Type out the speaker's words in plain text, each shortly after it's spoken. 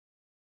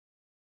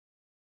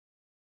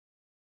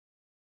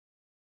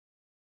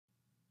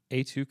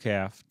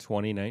A2CAF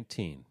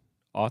 2019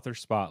 Author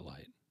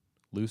Spotlight,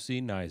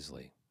 Lucy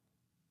Knisley.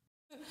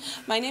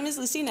 My name is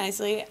Lucy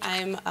Knisley.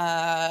 I'm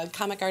a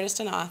comic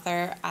artist and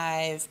author.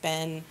 I've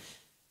been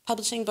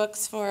publishing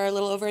books for a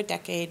little over a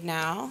decade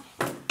now.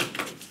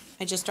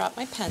 I just dropped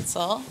my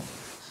pencil.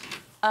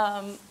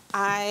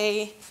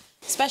 I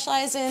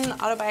specialize in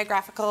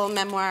autobiographical,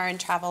 memoir, and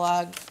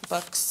travelogue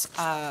books.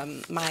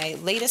 My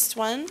latest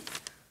one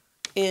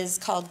is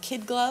called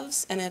Kid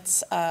Gloves, and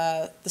it's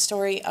the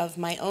story of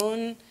my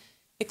own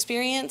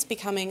experience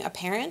becoming a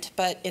parent,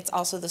 but it's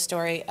also the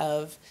story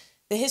of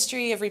the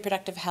history of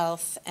reproductive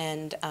health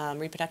and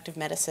reproductive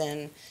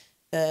medicine,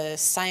 the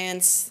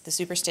science, the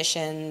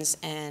superstitions,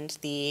 and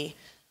the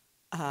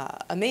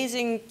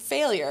amazing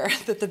failure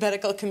that the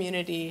medical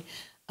community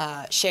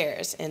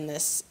shares in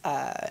this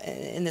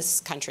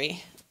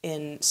country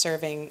in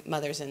serving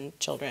mothers and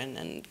children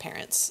and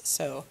parents.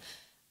 So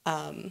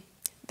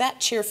that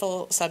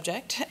cheerful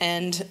subject,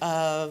 and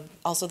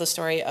also the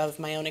story of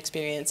my own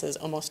experiences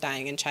almost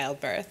dying in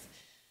childbirth.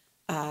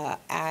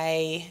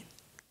 I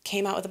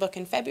came out with a book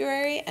in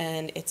February,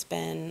 and it's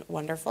been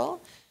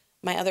wonderful.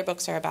 My other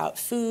books are about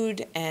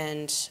food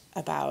and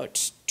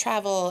about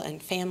travel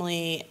and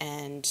family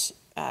and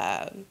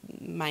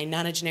my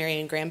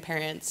nonagenarian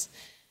grandparents.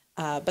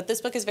 But this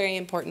book is very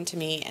important to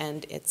me,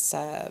 and it's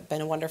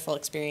been a wonderful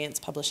experience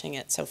publishing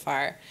it so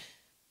far.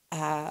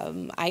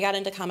 I got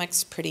into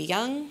comics pretty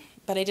young,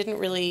 but I didn't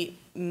really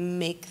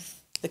make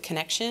the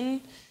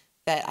connection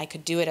that I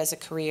could do it as a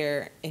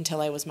career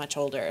until I was much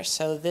older.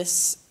 So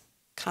this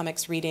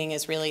comics reading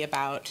is really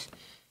about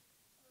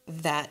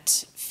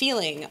that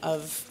feeling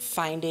of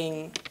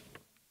finding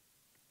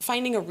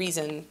a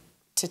reason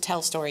to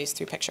tell stories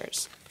through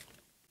pictures.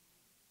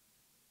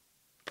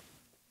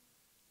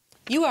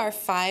 You are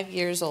 5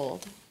 years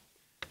old.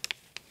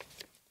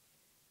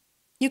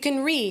 You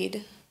can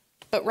read,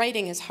 but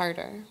writing is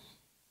harder.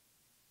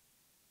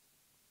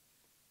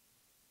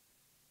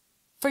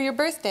 For your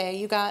birthday,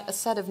 you got a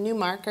set of new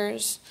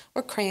markers,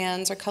 or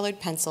crayons, or colored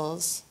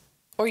pencils,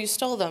 or you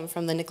stole them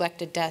from the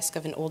neglected desk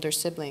of an older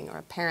sibling or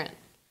a parent.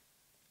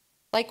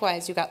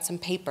 Likewise, you got some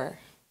paper.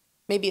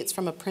 Maybe it's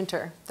from a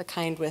printer, the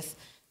kind with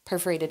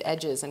perforated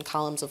edges and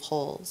columns of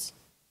holes.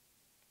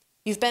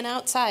 You've been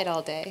outside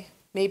all day,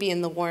 maybe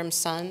in the warm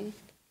sun,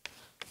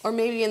 or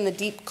maybe in the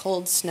deep,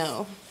 cold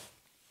snow.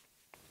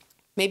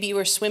 Maybe you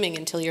were swimming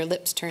until your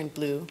lips turned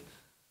blue.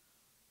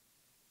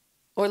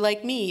 Or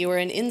like me, you were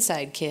an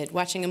inside kid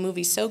watching a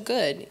movie so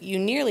good you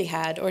nearly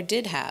had or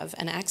did have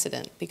an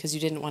accident because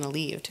you didn't want to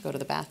leave to go to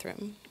the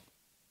bathroom.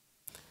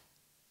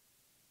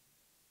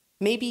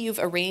 Maybe you've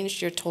arranged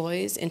your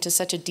toys into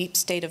such a deep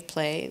state of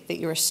play that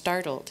you are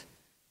startled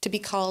to be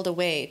called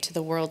away to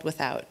the world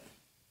without.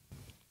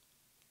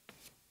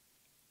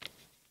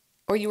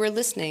 Or you were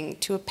listening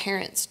to a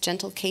parent's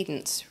gentle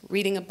cadence,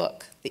 reading a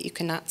book that you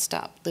cannot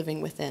stop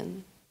living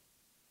within.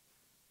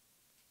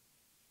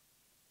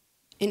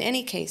 In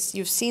any case,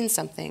 you've seen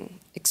something,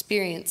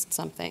 experienced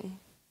something,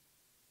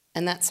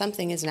 and that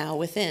something is now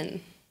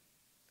within.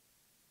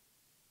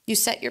 You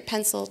set your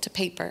pencil to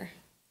paper.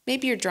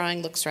 Maybe your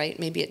drawing looks right,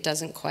 maybe it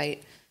doesn't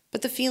quite,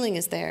 but the feeling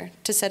is there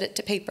to set it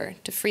to paper,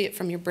 to free it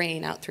from your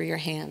brain out through your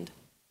hand.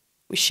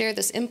 We share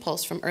this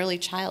impulse from early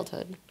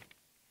childhood,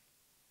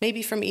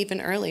 maybe from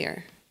even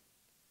earlier.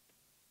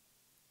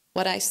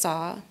 What I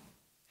saw,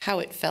 how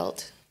it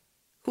felt,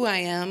 who I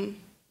am,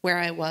 where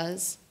I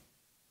was,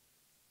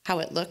 how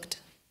it looked.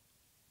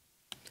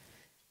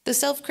 The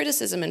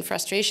self-criticism and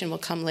frustration will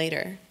come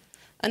later.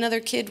 Another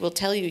kid will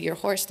tell you your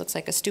horse looks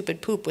like a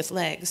stupid poop with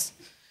legs,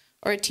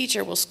 or a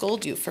teacher will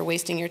scold you for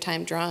wasting your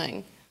time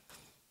drawing.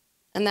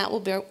 And that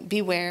will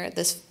be where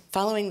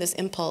following this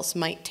impulse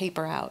might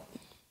taper out.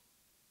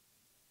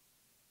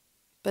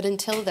 But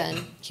until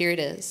then, here it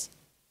is.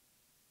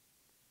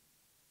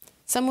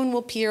 Someone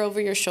will peer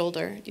over your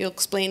shoulder, you'll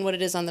explain what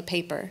it is on the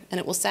paper, and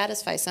it will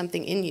satisfy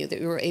something in you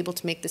that you were able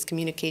to make this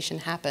communication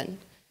happen.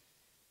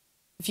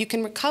 If you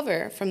can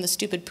recover from the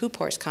stupid poop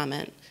horse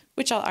comment,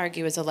 which I'll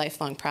argue is a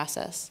lifelong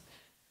process,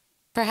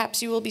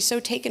 perhaps you will be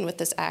so taken with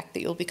this act that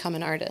you'll become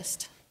an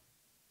artist.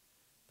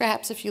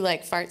 Perhaps if you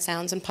like fart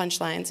sounds and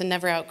punchlines and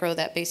never outgrow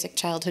that basic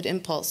childhood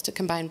impulse to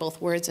combine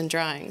both words and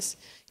drawings,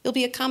 you'll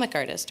be a comic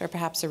artist or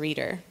perhaps a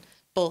reader,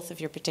 both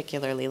if you're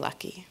particularly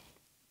lucky.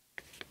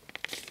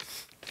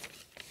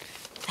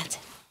 That's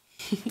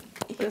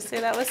it.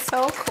 Lucy, that was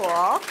so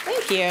cool.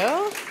 Thank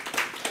you.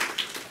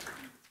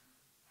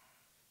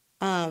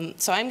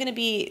 So I'm going to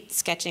be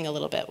sketching a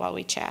little bit while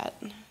we chat.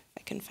 If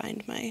I can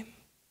find my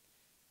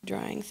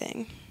drawing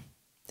thing.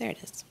 There it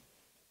is.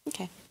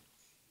 Okay.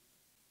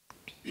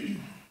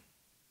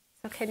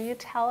 So can you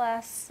tell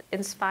us,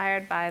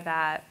 inspired by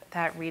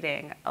that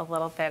reading, a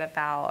little bit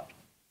about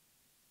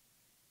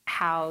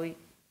how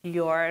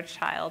your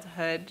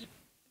childhood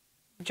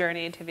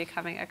journey to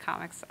becoming a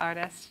comics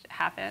artist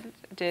happened?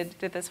 Did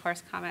this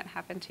horse comment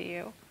happen to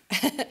you?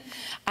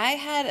 I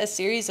had a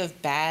series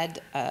of bad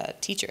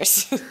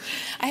teachers.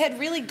 I had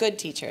really good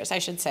teachers, I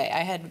should say. I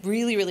had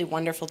really, really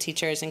wonderful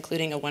teachers,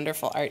 including a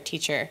wonderful art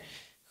teacher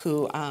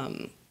who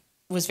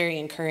was very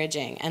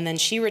encouraging. And then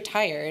she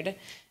retired,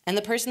 and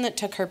the person that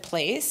took her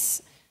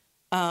place,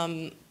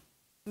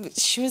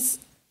 she was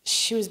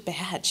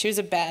bad. She was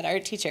a bad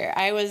art teacher.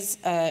 I was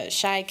a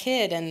shy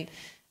kid, and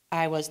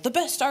I was the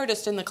best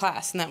artist in the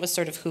class, and that was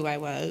sort of who I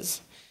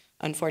was,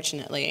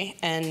 unfortunately.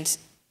 And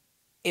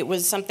it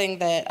was something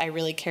that I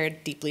really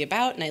cared deeply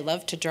about, and I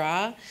loved to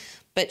draw.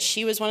 But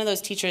she was one of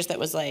those teachers that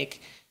was like,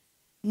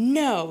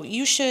 no,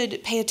 you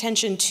should pay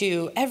attention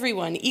to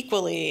everyone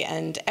equally,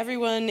 and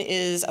everyone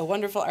is a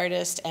wonderful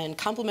artist, and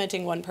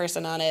complimenting one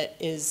person on it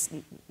is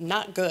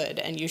not good,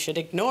 and you should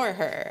ignore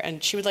her.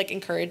 And she would like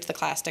encourage the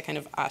class to kind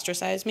of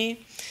ostracize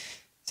me.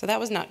 So that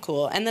was not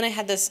cool. And then I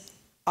had this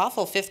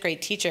awful 5th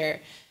grade teacher.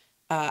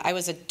 I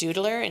was a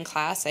doodler in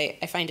class. I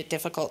find it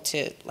difficult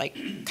to like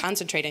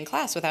concentrate in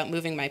class without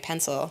moving my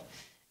pencil.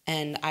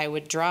 And I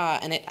would draw,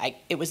 and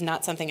it was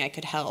not something I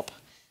could help.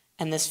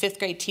 And this 5th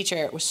grade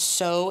teacher was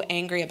so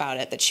angry about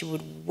it that she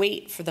would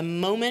wait for the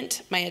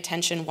moment my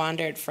attention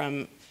wandered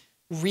from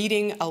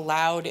reading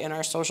aloud in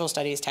our social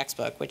studies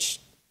textbook,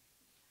 which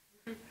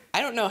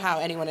I don't know how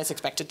anyone is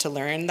expected to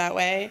learn that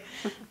way.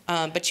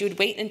 But she would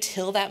wait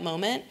until that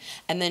moment,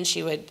 and then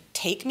she would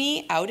take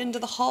me out into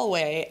the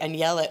hallway and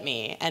yell at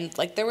me. And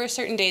like there were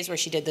certain days where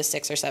she did this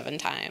 6 or 7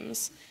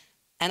 times.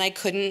 And I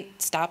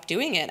couldn't stop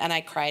doing it. And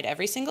I cried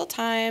every single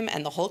time,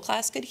 and the whole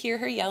class could hear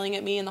her yelling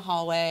at me in the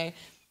hallway.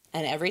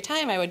 And every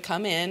time I would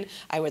come in,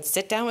 I would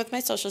sit down with my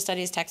social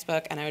studies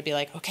textbook, and I would be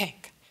like, okay,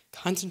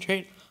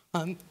 concentrate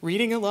on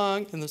reading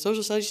along in the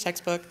social studies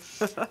textbook.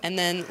 And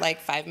then like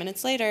 5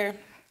 minutes later,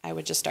 I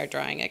would just start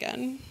drawing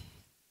again.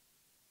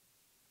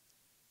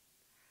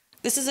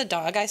 This is a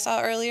dog I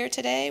saw earlier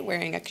today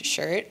wearing a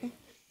shirt.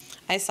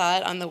 I saw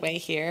it on the way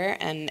here,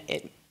 and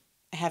I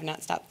have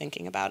not stopped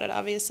thinking about it,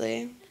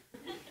 obviously.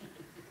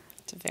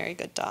 It's a very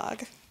good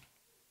dog.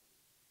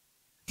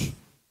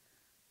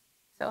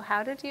 So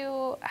how did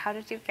you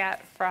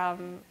get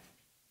from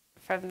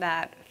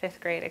that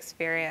 5th grade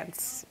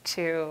experience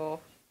to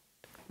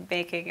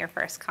making your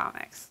first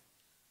comics?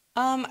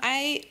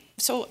 I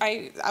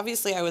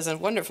obviously I was a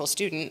wonderful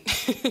student,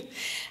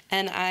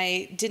 and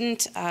I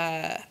didn't.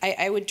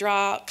 I would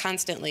draw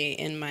constantly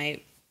in my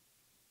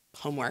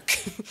homework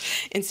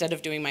instead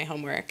of doing my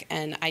homework,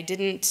 and I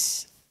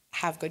didn't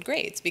have good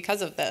grades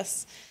because of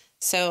this.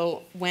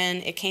 So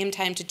when it came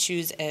time to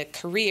choose a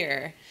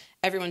career,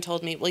 everyone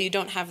told me, well, you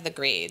don't have the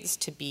grades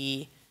to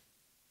be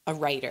a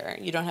writer.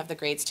 You don't have the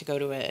grades to go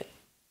to an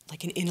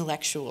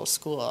intellectual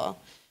school.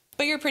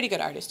 But you're a pretty good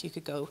artist. You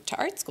could go to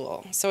art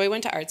school. So I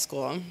went to art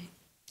school,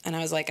 and I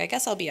was like, I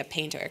guess I'll be a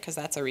painter because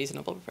that's a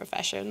reasonable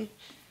profession.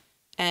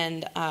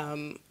 And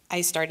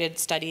I started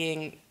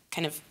studying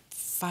kind of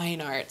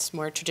fine arts,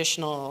 more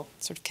traditional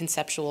sort of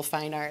conceptual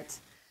fine arts,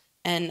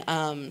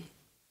 and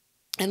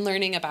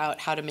learning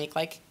about how to make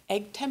like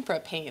egg tempera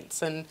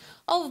paints and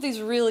all of these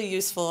really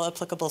useful,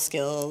 applicable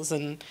skills.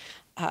 And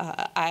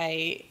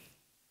I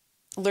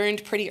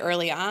learned pretty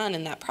early on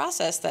in that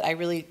process that I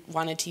really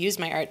wanted to use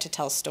my art to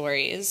tell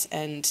stories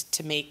and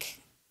to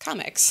make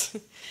comics.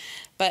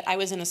 But I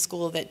was in a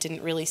school that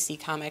didn't really see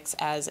comics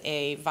as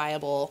a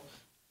viable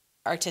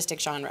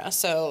artistic genre,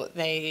 so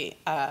they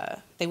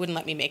wouldn't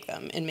let me make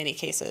them in many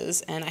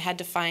cases. And I had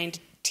to find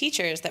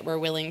teachers that were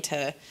willing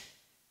to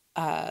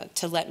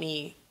let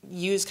me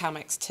use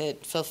comics to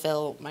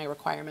fulfill my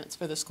requirements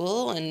for the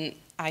school, and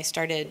I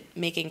started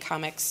making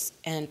comics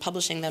and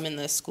publishing them in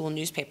the school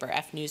newspaper,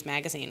 F News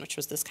Magazine, which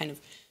was this kind of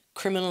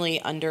criminally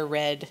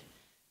underread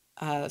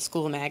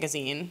school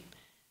magazine.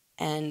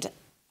 And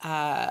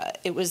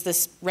it was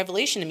this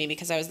revelation to me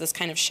because I was this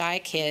kind of shy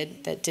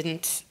kid that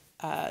didn't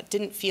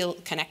feel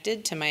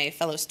connected to my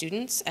fellow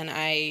students, and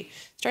I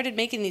started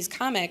making these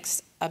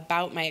comics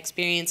about my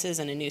experiences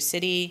in a new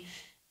city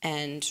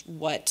and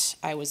what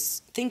I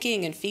was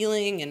thinking and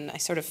feeling, and I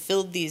sort of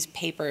filled these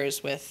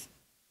papers with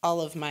all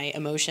of my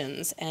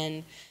emotions,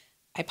 and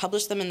I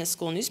published them in the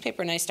school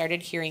newspaper, and I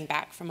started hearing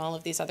back from all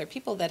of these other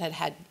people that had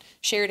had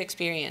shared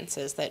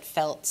experiences that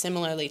felt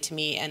similarly to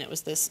me, and it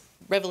was this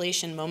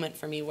revelation moment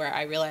for me where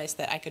I realized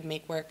that I could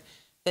make work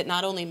that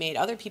not only made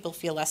other people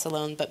feel less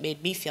alone, but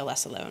made me feel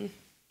less alone.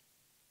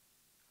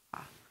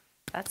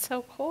 That's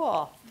so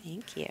cool.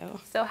 Thank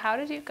you. So how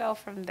did you go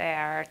from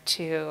there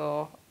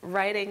to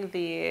writing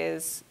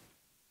these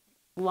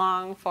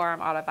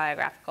long-form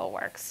autobiographical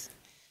works?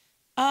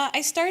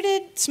 I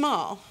started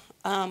small.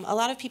 A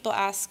lot of people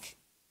ask,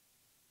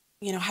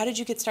 how did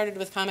you get started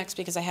with comics?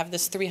 Because I have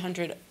this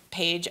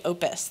 300-page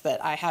opus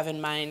that I have in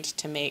mind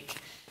to make.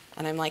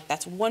 And I'm like,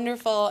 that's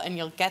wonderful, and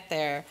you'll get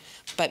there,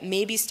 but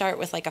maybe start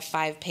with like a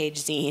 5-page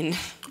zine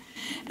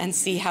and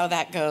see how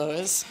that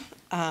goes.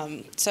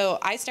 So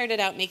I started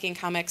out making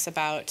comics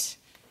about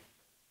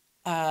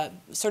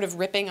sort of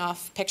ripping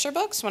off picture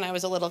books when I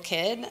was a little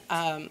kid.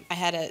 I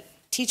had a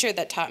teacher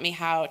that taught me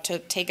how to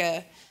take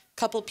a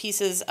couple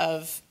pieces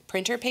of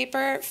printer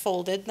paper,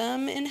 folded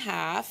them in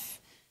half,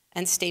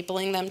 and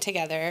stapling them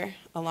together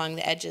along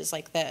the edges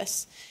like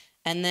this.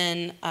 And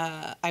then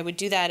I would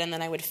do that, and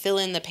then I would fill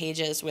in the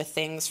pages with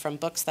things from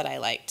books that I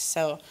liked.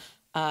 So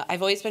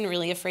I've always been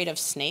really afraid of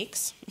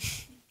snakes.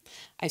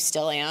 I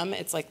still am.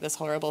 It's like this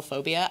horrible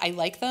phobia. I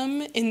like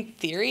them in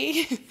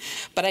theory,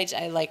 but I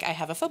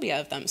have a phobia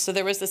of them. So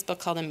there was this book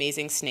called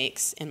Amazing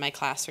Snakes in my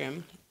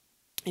classroom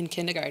in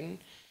kindergarten.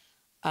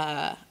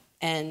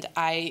 And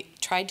I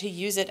tried to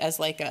use it as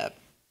like a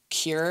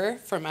cure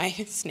for my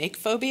snake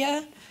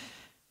phobia.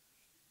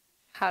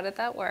 How did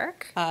that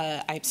work?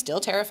 I'm still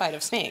terrified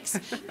of snakes.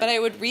 But I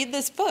would read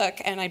this book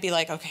and I'd be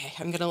like, okay,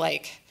 I'm gonna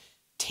like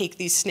take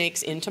these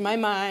snakes into my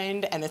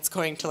mind and it's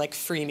going to like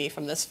free me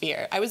from this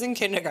fear. I was in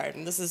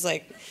kindergarten. This is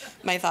like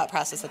my thought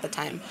process at the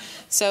time.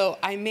 So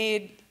I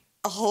made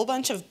a whole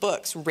bunch of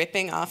books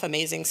ripping off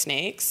Amazing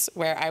Snakes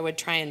where I would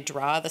try and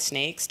draw the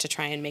snakes to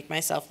try and make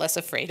myself less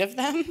afraid of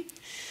them.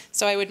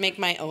 So I would make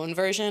my own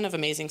version of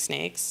Amazing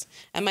Snakes.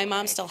 And my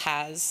mom still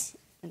has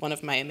one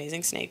of my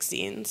Amazing Snakes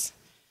zines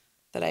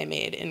that I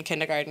made in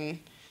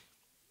kindergarten.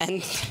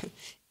 And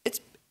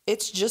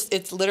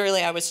it's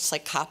literally, I was just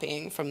like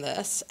copying from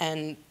this.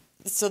 And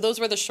so those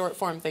were the short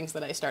form things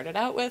that I started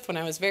out with when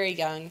I was very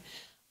young.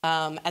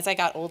 As I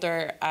got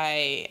older,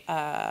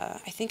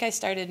 I think I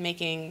started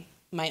making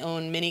my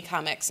own mini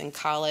comics in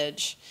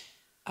college.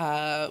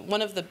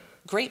 One of the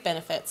great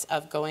benefits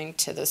of going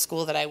to the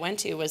school that I went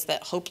to was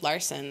that Hope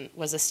Larson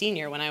was a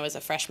senior when I was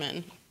a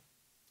freshman.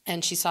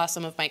 And she saw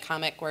some of my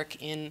comic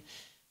work in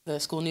the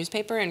school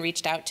newspaper and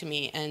reached out to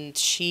me. And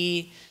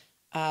she,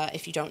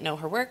 if you don't know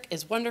her work,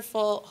 is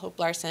wonderful. Hope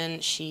Larson,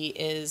 she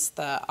is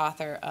the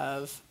author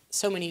of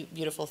so many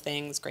beautiful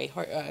things, Gray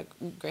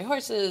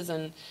Horses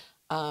and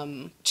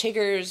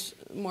Chiggers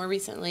more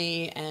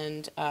recently,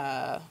 and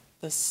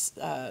this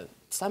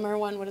summer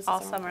one, what is it?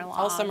 All Summer Long.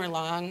 All Summer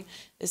Long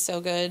is so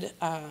good.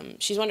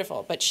 She's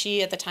wonderful, but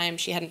she, at the time,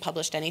 she hadn't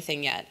published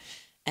anything yet.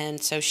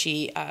 And so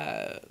she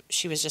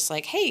was just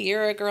like, hey,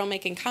 you're a girl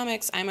making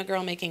comics, I'm a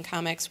girl making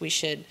comics, we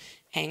should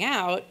hang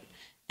out.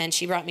 And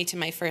she brought me to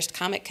my first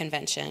comic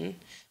convention.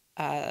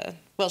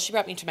 Well, she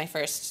brought me to my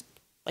first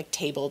like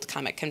tabled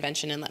comic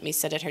convention and let me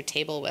sit at her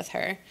table with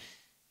her.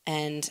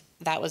 And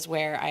that was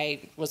where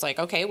I was like,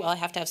 okay, well, I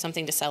have to have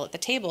something to sell at the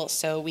table.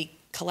 So we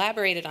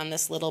collaborated on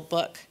this little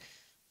book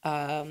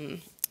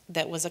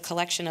that was a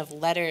collection of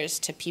letters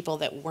to people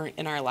that weren't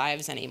in our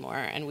lives anymore.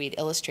 And we'd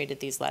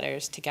illustrated these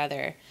letters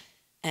together.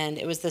 And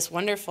it was this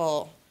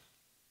wonderful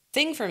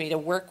thing for me to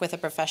work with a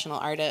professional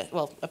artist,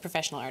 well, a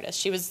professional artist.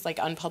 She was like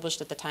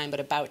unpublished at the time, but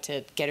about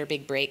to get her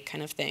big break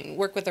kind of thing.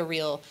 Work with a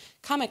real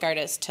comic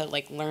artist to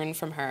like learn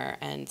from her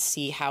and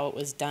see how it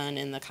was done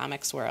in the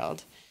comics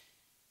world.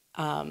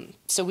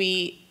 So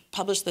we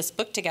published this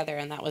book together,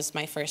 and that was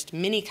my first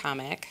mini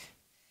comic.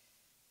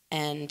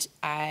 And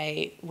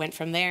I went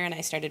from there and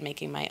I started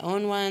making my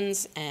own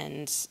ones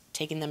and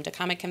taking them to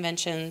comic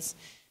conventions.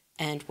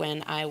 And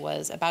when I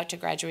was about to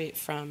graduate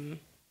from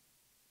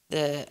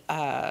the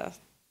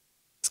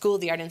School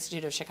of the Art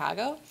Institute of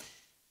Chicago,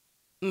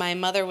 my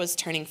mother was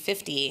turning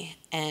 50,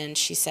 and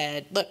she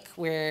said, look,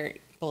 we're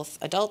both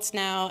adults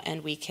now,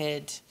 and we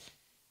could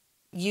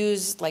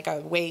use like a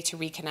way to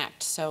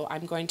reconnect. So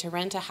I'm going to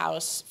rent a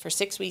house for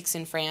 6 weeks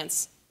in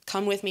France.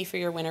 Come with me for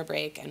your winter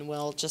break, and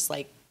we'll just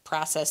like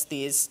process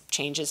these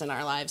changes in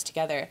our lives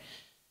together.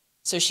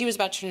 So she was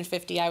about to turn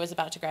 50, I was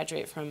about to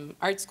graduate from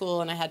art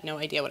school, and I had no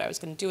idea what I was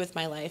going to do with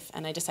my life,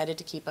 and I decided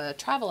to keep a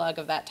travelogue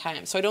of that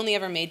time. So I'd only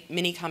ever made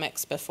mini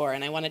comics before,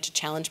 and I wanted to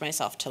challenge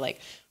myself to like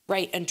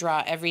write and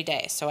draw every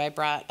day. So I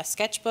brought a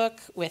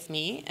sketchbook with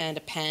me and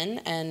a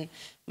pen, and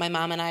my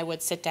mom and I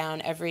would sit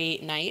down every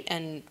night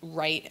and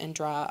write and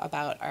draw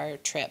about our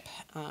trip.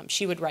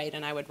 She would write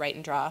and I would write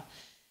and draw.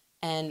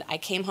 And I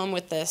came home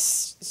with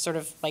this sort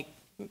of like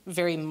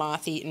very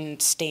moth-eaten,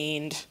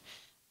 stained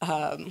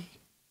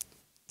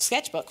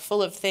sketchbook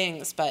full of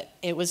things, but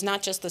it was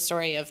not just the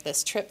story of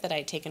this trip that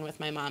I'd taken with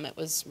my mom. It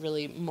was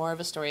really more of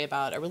a story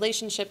about a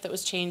relationship that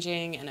was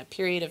changing and a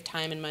period of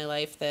time in my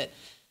life that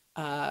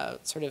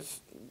sort of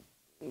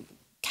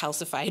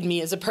calcified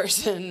me as a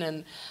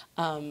person.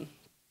 And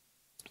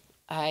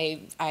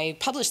I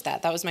published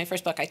that. That was my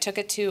first book. I took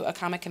it to a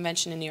comic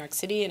convention in New York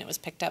City, and it was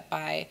picked up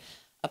by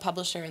a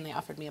publisher, and they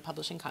offered me a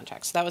publishing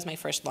contract. So that was my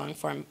first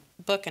long-form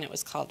book, and it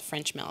was called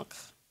French Milk.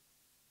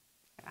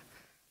 Yeah.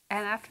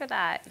 And after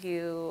that,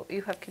 you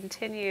have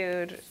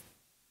continued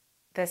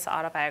this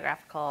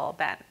autobiographical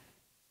bent.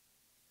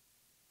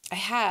 I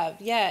have,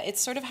 yeah.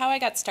 It's sort of how I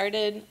got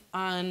started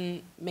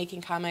on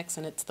making comics,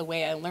 and it's the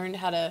way I learned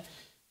how to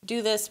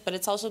do this, but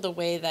it's also the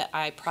way that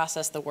I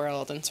process the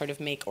world and sort of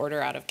make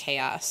order out of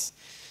chaos.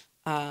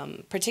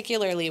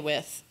 Particularly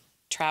with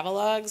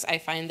travelogues, I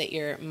find that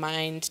your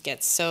mind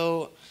gets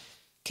so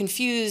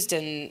confused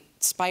and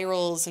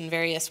spirals in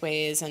various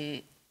ways,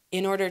 and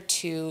in order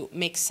to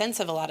make sense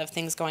of a lot of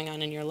things going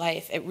on in your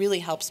life, it really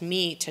helps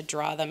me to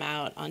draw them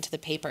out onto the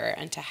paper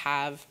and to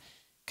have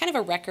kind of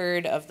a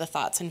record of the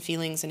thoughts and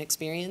feelings and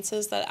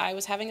experiences that I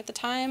was having at the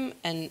time.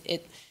 And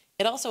it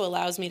also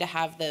allows me to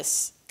have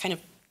this kind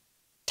of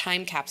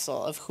time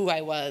capsule of who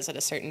I was at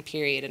a certain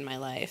period in my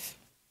life.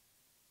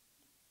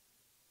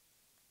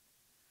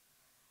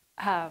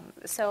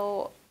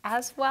 So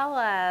as well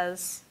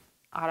as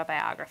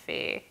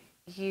autobiography,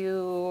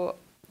 you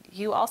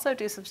also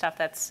do some stuff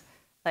that's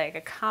like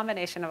a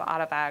combination of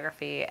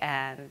autobiography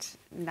and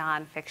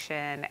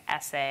nonfiction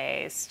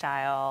essay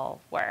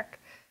style work.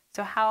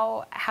 So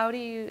how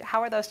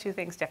are those two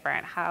things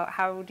different?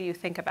 How do you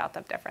think about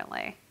them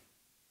differently?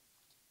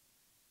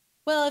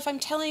 Well, if I'm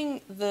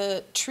telling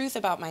the truth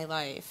about my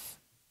life,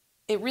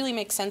 it really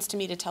makes sense to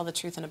me to tell the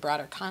truth in a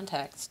broader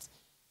context.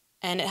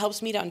 And it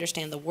helps me to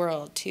understand the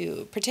world,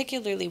 too,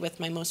 particularly with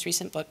my most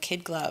recent book,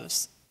 Kid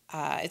Gloves.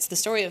 It's the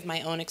story of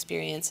my own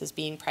experiences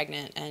being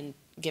pregnant and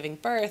giving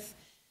birth,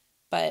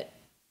 but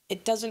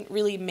it doesn't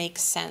really make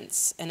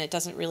sense, and it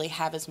doesn't really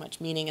have as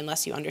much meaning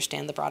unless you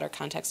understand the broader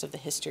context of the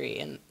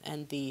history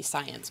and the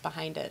science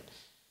behind it.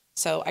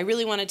 So I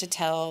really wanted to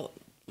tell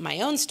my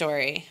own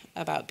story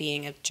about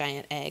being a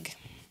giant egg.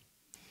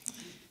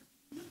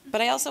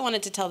 But I also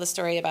wanted to tell the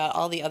story about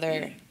all the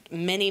other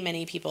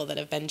many people that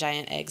have been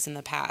giant eggs in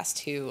the past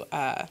who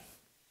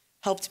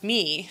helped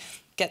me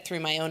get through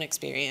my own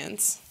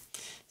experience.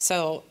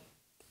 So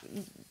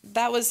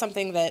that was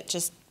something that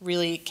just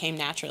really came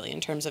naturally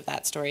in terms of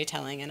that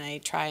storytelling, and I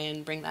try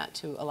and bring that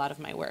to a lot of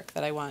my work,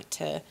 that I want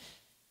to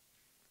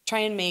try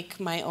and make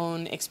my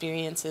own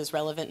experiences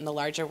relevant in the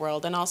larger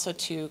world, and also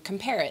to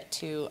compare it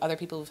to other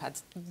people who've had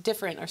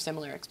different or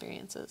similar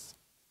experiences.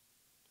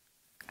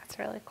 That's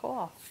really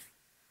cool.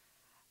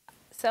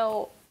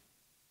 So,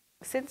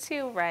 since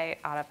you write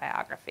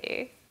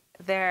autobiography,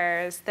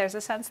 there's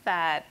a sense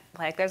that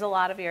like there's a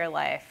lot of your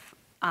life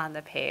on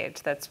the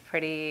page that's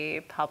pretty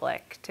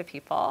public to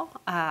people.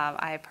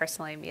 I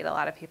personally meet a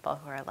lot of people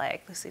who are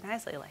like, Lucy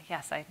Knisley, like,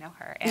 yes, I know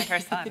her, and her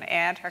son,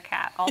 and her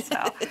cat also.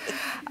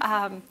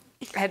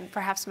 And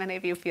perhaps many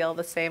of you feel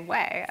the same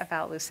way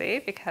about Lucy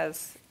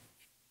because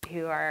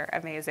you are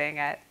amazing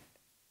at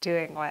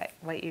doing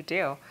what you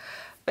do.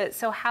 But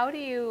so how do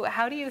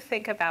you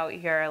think about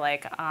your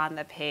like on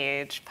the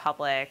page,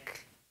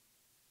 public,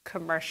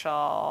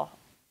 commercial,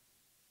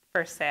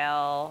 for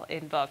sale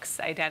in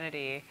books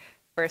identity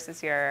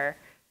versus your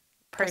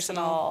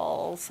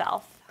personal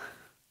self?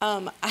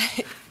 Oh,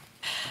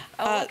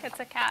 look, it's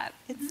a cat.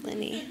 It's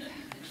Linny.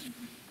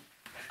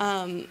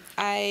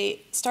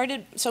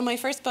 So my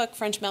first book,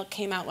 French Milk,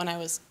 came out when I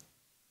was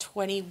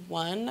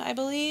 21, I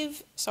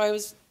believe. So I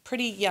was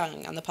pretty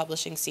young on the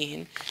publishing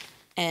scene.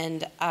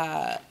 And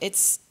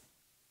it's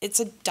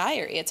a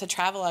diary. It's a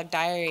travelogue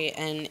diary.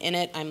 And in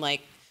it, I'm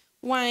like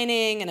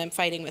whining and I'm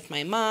fighting with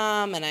my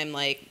mom. And I'm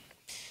like,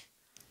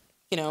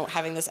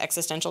 having this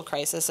existential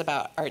crisis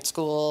about art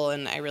school.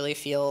 And I really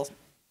feel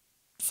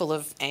full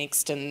of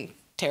angst and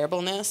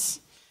terribleness.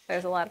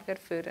 There's a lot of good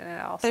food in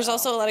it also. There's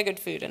also a lot of good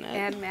food in it.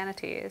 And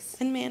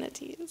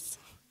manatees.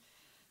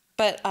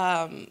 But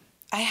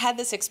I had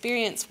this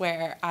experience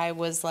where I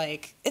was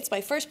like, it's my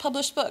first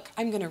published book.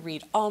 I'm going to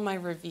read all my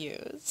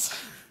reviews.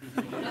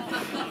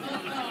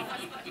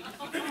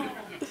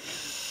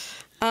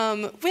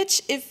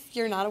 Which, if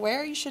you're not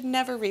aware, you should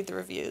never read the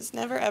reviews.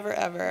 Never, ever,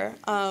 ever.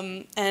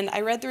 And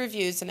I read the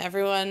reviews, and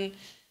everyone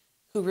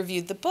who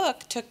reviewed the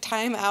book took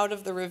time out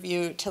of the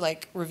review to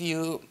like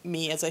review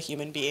me as a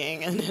human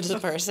being and as a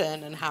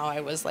person, and how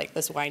I was like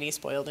this whiny,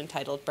 spoiled,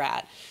 entitled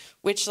brat,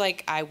 which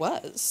like I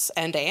was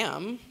and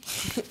am.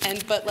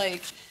 But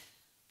like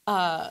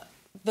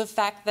the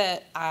fact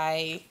that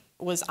I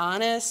was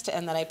honest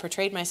and that I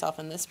portrayed myself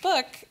in this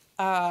book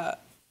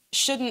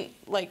shouldn't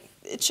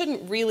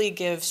really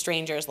give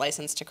strangers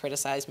license to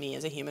criticize me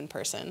as a human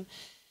person.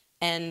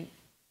 And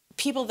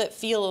people that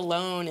feel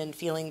alone and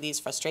feeling these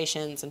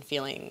frustrations and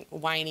feeling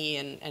whiny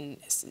and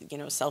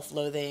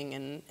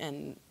self-loathing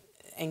and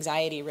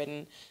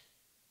anxiety-ridden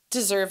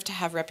deserve to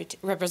have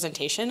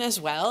representation as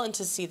well, and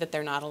to see that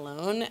they're not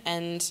alone.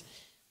 And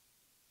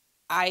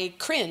I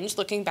cringe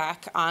looking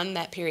back on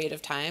that period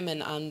of time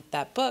and on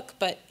that book,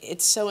 but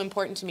it's so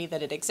important to me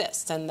that it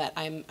exists, and that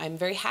I'm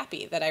very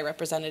happy that I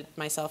represented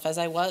myself as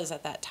I was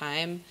at that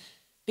time,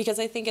 because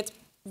I think it's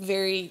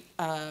very,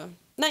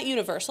 not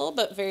universal,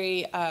 but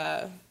very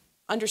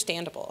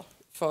understandable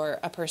for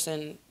a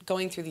person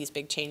going through these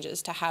big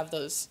changes to have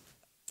those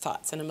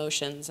thoughts and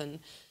emotions, and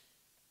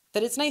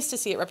that it's nice to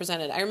see it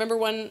represented. I remember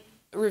one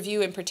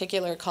review in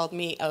particular called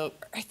me,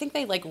 I think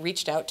they like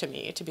reached out to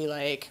me to be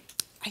like,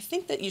 I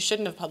think that you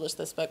shouldn't have published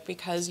this book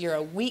because you're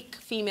a weak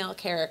female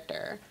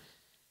character.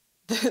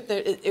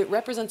 It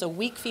represents a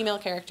weak female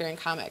character in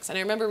comics. And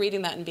I remember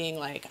reading that and being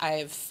like, I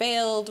have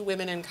failed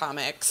women in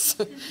comics.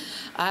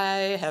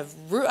 I've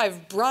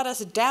brought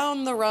us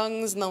down the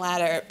rungs in the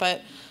ladder.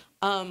 But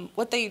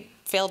what they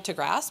failed to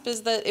grasp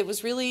is that it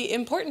was really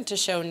important to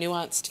show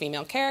nuanced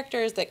female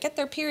characters that get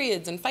their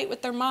periods and fight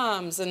with their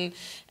moms and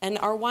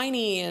are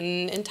whiny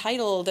and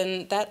entitled,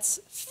 and that's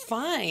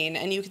fine.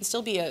 And you can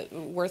still be a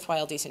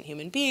worthwhile, decent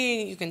human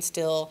being. You can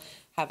still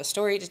have a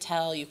story to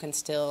tell. You can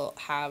still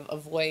have a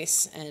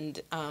voice and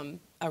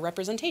a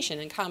representation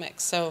in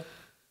comics. So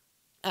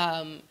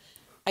I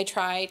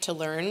try to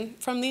learn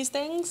from these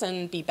things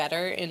and be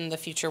better in the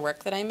future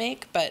work that I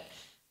make. But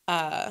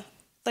I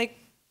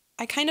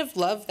kind of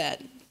love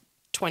that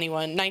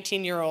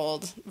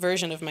 19-year-old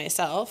version of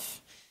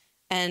myself,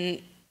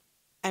 and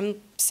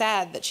I'm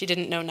sad that she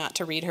didn't know not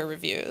to read her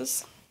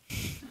reviews.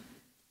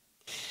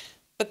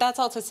 But that's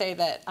all to say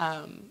that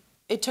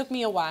it took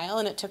me a while,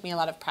 and it took me a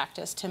lot of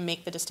practice to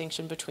make the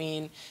distinction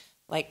between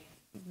like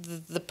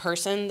the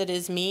person that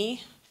is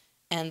me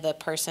and the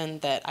person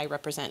that I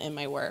represent in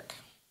my work.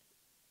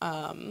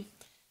 I'm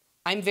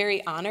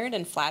very honored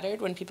and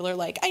flattered when people are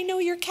like, I know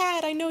your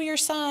cat, I know your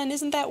son,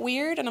 isn't that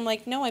weird? And I'm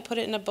like, no, I put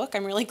it in a book.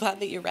 I'm really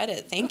glad that you read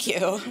it. Thank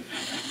you.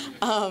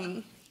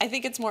 I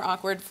think it's more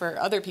awkward for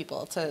other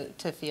people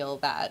to feel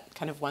that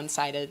kind of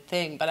one-sided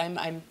thing, but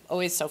I'm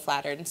always so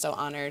flattered and so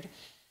honored.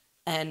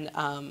 And,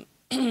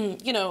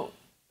 you know,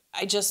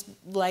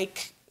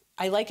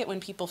 I like it when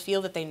people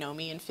feel that they know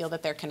me and feel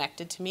that they're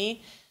connected to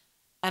me.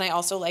 And I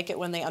also like it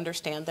when they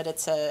understand that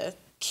it's a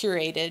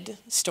curated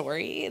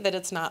story, that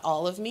it's not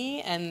all of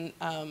me, and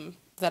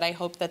that I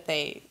hope that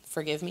they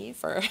forgive me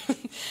for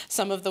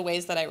some of the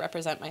ways that I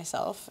represent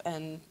myself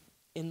and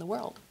in the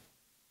world.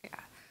 Yeah.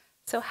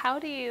 So how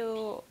do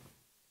you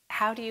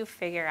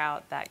figure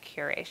out that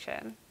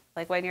curation?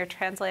 Like when you're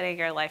translating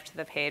your life to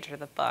the page or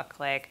the book,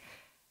 like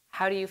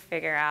how do you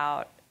figure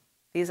out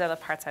these are the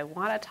parts I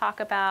want to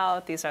talk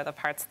about, these are the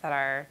parts that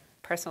are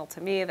personal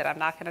to me that I'm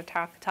not going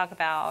to talk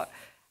about?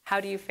 How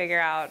do you figure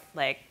out,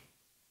 like,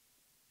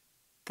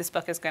 this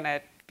book is going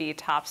to be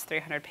tops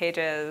 300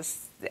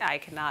 pages. I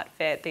cannot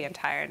fit the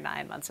entire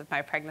 9 months of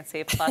my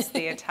pregnancy plus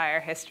the entire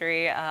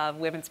history of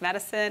women's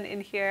medicine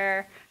in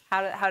here.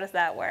 How does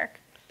that work?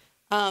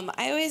 I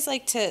always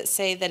like to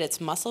say that it's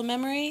muscle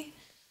memory,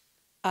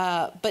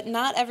 but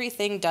not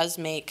everything does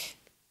make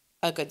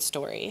a good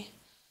story.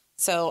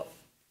 So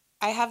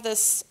I have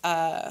this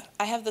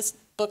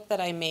book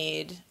that I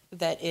made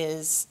that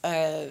is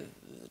a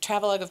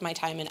travelogue of my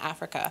time in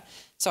Africa.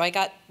 So I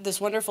got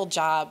this wonderful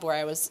job where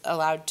I was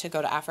allowed to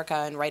go to Africa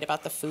and write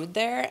about the food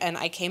there. And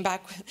I came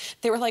back,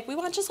 they were like, we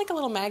want just like a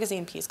little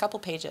magazine piece, couple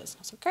pages.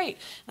 I was like, great.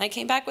 And I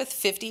came back with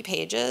 50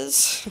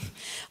 pages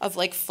of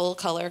like full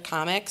color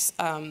comics.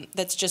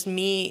 That's just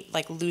me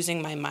like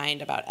losing my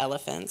mind about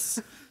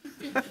elephants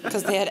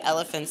because they had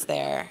elephants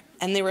there.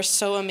 And they were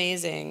so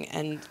amazing,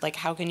 and like,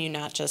 how can you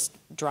not just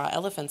draw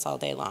elephants all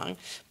day long?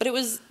 But it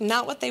was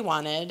not what they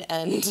wanted,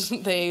 and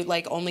they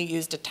like only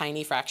used a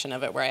tiny fraction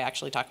of it where I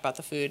actually talk about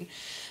the food.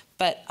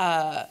 But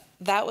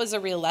that was a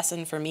real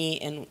lesson for me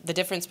in the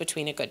difference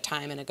between a good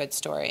time and a good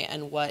story,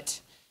 and what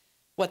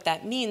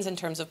that means in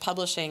terms of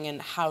publishing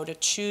and how to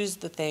choose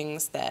the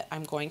things that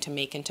I'm going to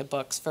make into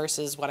books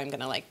versus what I'm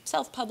going to like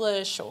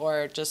self-publish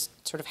or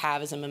just sort of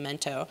have as a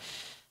memento.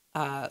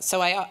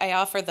 So I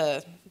offer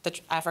the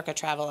Africa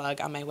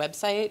travelogue on my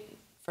website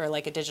for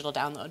like a digital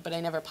download, but I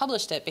never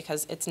published it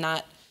because it's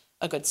not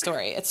a good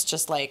story. It's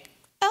just like,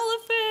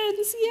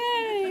 elephants,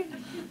 yay!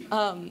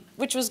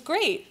 Which was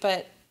great,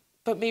 but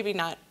maybe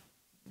not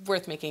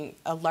worth making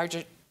a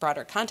larger,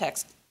 broader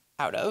context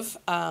out of.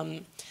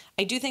 I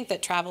do think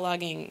that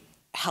traveloguing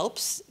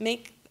helps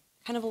make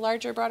kind of a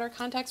larger, broader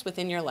context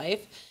within your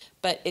life,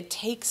 but it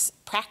takes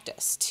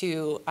practice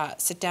to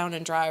sit down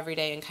and draw every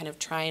day and kind of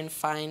try and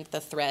find the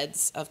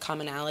threads of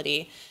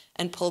commonality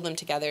and pull them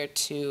together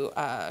to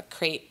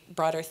create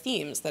broader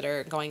themes that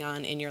are going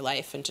on in your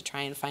life and to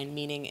try and find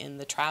meaning in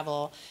the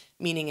travel,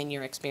 meaning in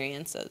your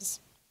experiences.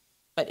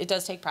 But it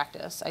does take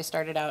practice. I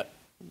started out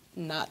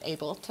not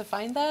able to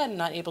find that and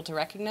not able to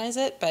recognize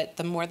it, but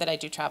the more that I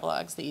do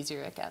travelogues, the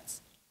easier it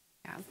gets.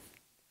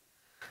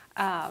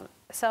 Yeah.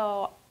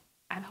 So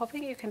I'm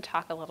hoping you can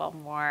talk a little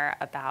more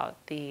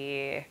about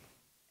the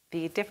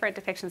different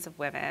depictions of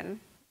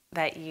women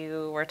that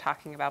you were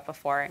talking about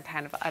before and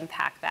kind of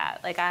unpack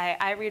that. Like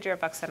I read your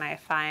books and I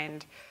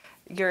find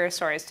your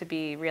stories to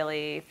be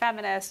really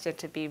feminist and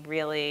to be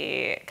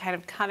really kind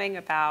of coming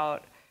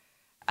about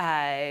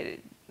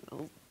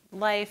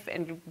life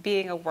and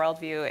being a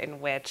worldview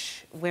in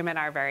which women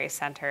are very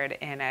centered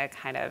in a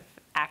kind of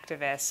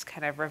activist,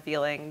 kind of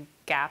revealing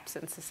gaps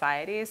in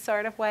society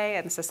sort of way,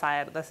 and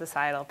the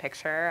societal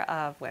picture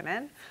of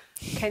women.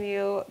 Can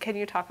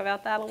you talk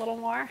about that a little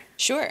more?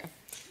 Sure.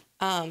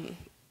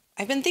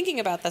 I've been thinking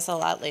about this a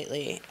lot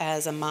lately.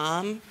 As a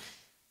mom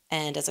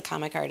and as a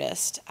comic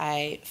artist,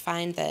 I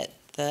find that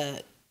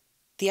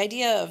the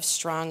idea of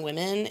strong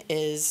women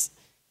is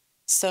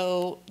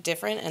so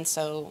different and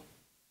so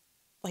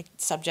like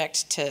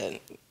subject to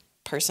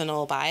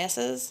personal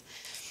biases.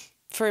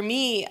 For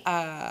me,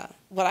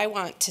 what I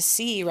want to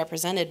see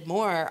represented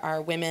more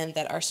are women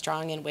that are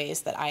strong in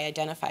ways that I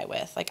identify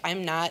with. Like,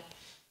 I'm not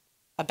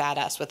a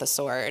badass with a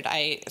sword.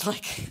 I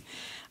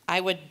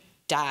would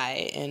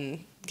die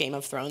in Game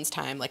of Thrones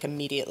time, like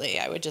immediately.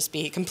 I would just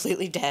be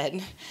completely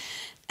dead.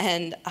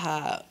 And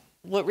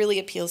what really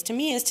appeals to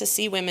me is to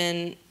see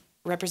women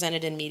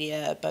represented in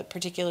media, but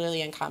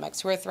particularly in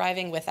comics, who are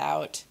thriving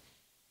without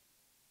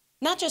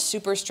not just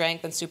super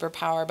strength and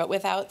superpower, but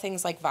without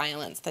things like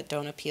violence that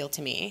don't appeal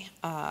to me.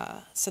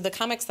 So the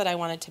comics that I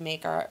wanted to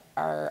make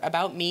are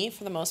about me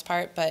for the most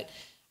part, but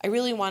I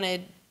really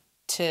wanted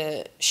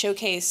to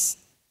showcase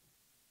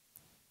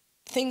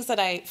things that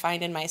I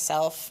find in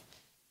myself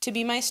to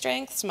be my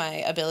strengths, my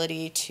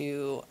ability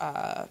to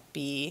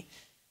be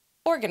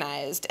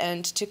organized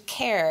and to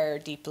care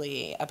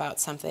deeply about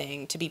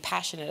something, to be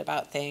passionate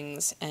about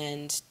things,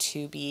 and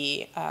to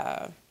be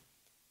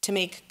to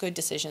make good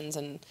decisions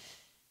and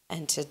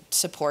to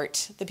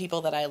support the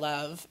people that I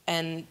love.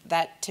 And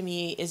that to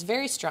me is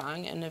very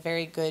strong and a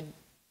very good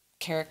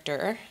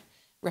character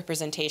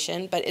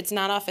representation, but it's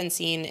not often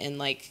seen in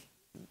like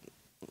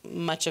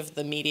much of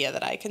the media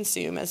that I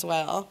consume as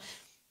well.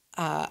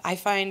 I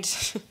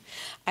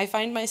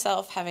find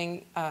myself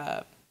having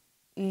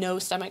no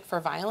stomach for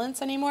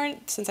violence anymore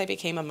since I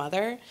became a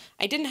mother.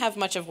 I didn't have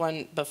much of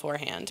one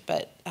beforehand,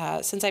 but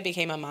since I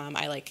became a mom,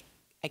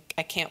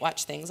 I can't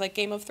watch things like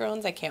Game of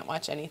Thrones. I can't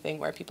watch anything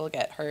where people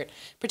get hurt,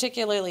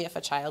 particularly if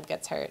a child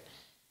gets hurt.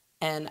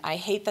 And I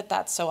hate that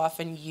that's so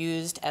often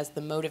used as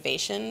the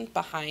motivation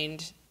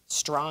behind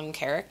strong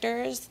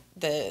characters,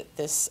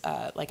 this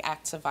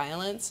acts of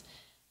violence.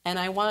 And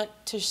I want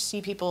to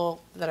see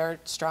people that are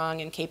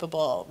strong and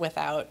capable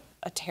without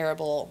a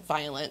terrible,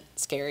 violent,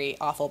 scary,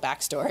 awful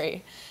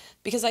backstory.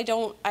 Because I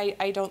don't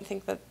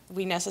think that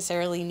we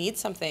necessarily need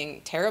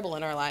something terrible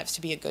in our lives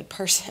to be a good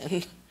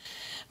person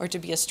or to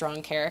be a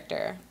strong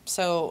character.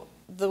 So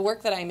the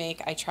work that I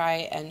make, I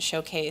try and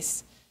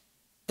showcase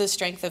the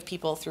strength of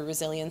people through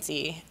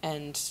resiliency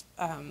and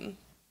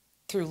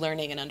through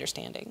learning and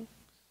understanding,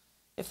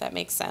 if that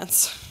makes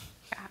sense.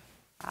 Yeah,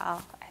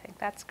 well, I think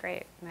that's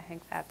great, and I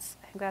think that's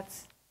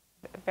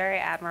a very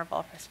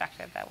admirable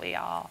perspective that we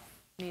all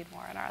need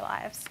more in our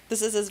lives.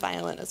 This is as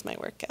violent as my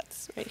work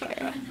gets right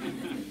here.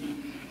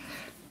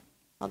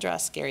 I'll draw a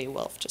scary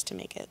wolf just to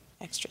make it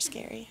extra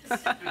scary.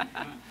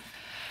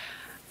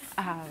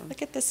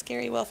 Look at this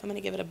scary wolf. I'm going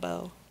to give it a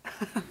bow.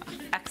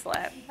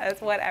 Excellent.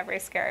 That's what every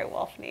scary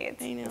wolf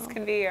needs. I know. This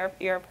can be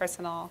your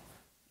personal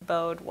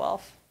bowed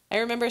wolf. I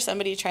remember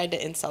somebody tried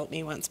to insult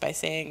me once by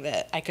saying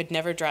that I could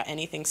never draw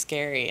anything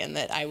scary and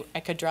that I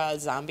could draw a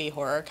zombie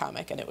horror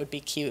comic and it would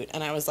be cute.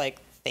 And I was like,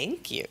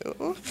 thank you.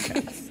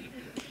 Yes.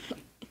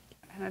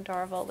 An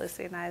adorable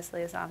Lucy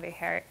Knisley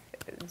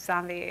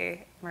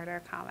zombie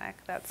murder comic.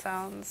 That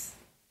sounds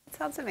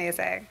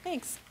amazing.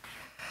 Thanks.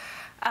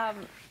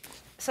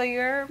 So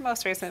your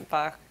most recent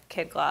book,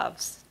 Kid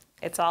Gloves,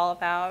 it's all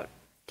about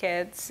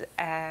kids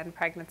and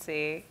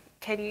pregnancy.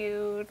 Can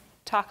you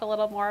talk a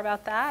little more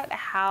about that?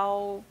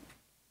 How,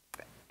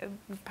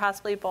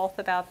 possibly both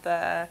about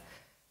the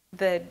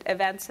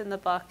events in the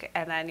book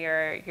and then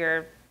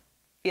your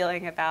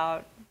feeling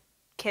about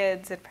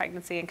kids and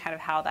pregnancy and kind of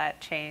how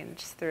that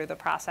changed through the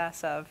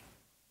process of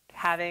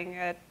having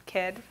a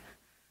kid?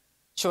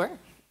 Sure.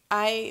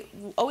 I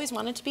always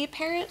wanted to be a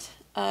parent,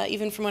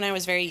 even from when I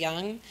was very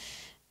young.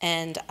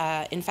 And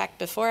in fact,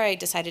 before I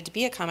decided to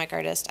be a comic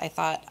artist, I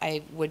thought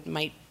I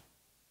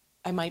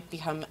might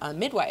become a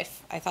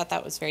midwife. I thought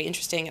that was very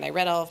interesting, and I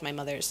read all of my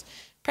mother's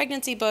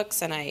pregnancy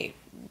books, and I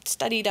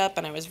studied up,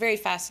 and I was very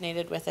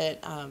fascinated with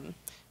it.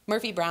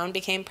 Murphy Brown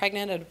became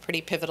pregnant at a pretty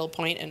pivotal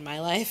point in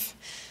my life,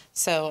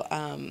 so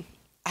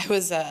I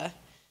was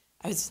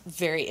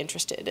very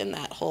interested in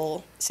that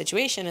whole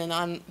situation and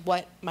on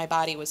what my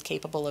body was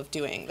capable of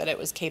doing, that it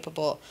was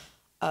capable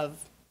of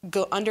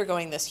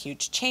undergoing this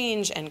huge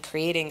change and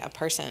creating a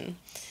person.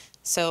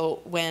 So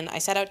when I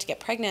set out to get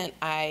pregnant,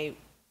 I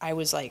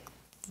was like,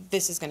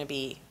 this is going to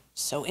be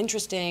so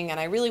interesting, and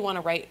I really want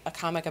to write a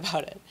comic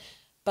about it.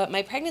 But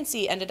my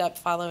pregnancy ended up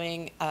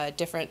following a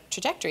different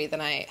trajectory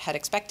than I had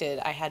expected.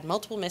 I had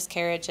multiple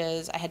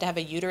miscarriages. I had to have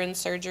a uterine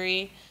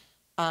surgery.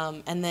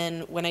 And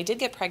then when I did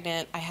get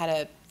pregnant, I had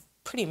a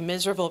pretty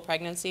miserable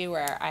pregnancy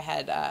where I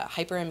had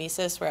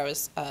hyperemesis, where I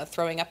was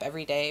throwing up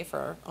every day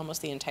for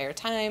almost the entire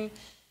time.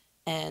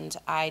 And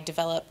I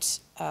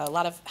developed a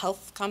lot of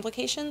health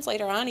complications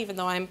later on, even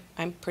though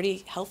I'm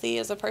pretty healthy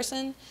as a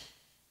person,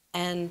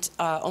 and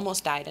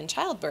almost died in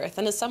childbirth.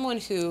 And as someone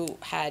who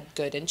had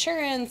good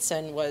insurance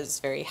and was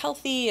very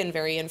healthy and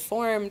very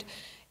informed,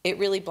 it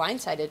really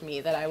blindsided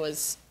me that I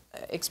was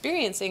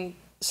experiencing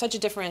such a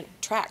different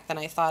track than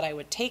I thought I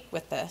would take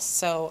with this.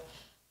 So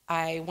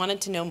I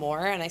wanted to know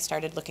more, and I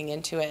started looking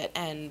into it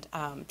and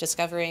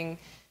discovering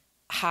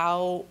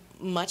how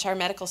much our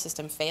medical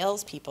system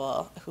fails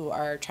people who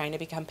are trying to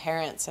become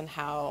parents, and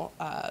how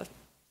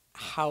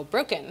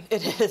broken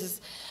it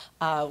is.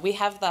 We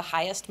have the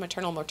highest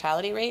maternal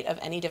mortality rate of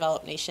any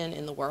developed nation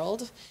in the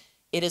world.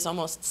 It is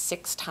almost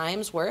 6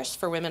 times worse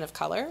for women of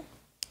color,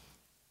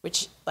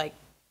 which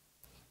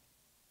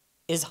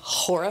is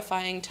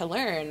horrifying to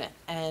learn,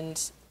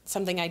 and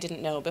something I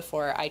didn't know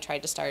before I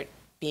tried to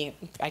be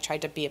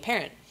a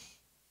parent.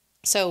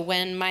 So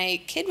when my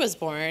kid was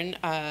born,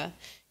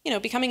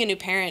 becoming a new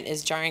parent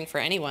is jarring for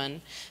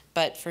anyone,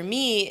 but for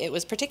me, it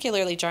was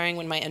particularly jarring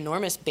when my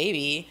enormous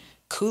baby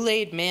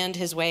Kool-Aid manned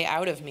his way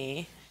out of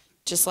me,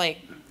 just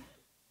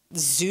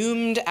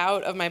zoomed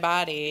out of my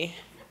body,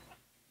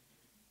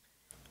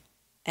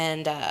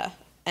 and I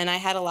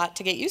had a lot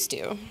to get used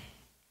to.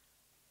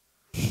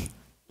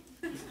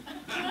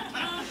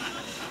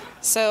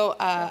 So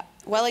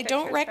while I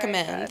don't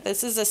recommend,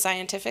 this is a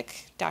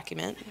scientific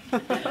document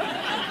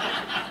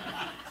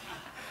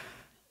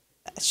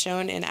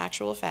shown in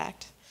actual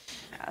fact.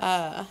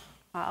 Yes.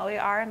 Well, we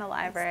are in a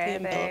library.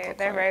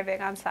 They're very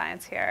big on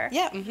science here.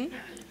 Yeah,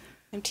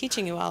 I'm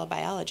teaching you all a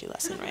biology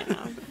lesson right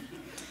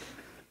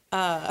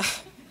now.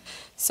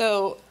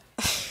 So,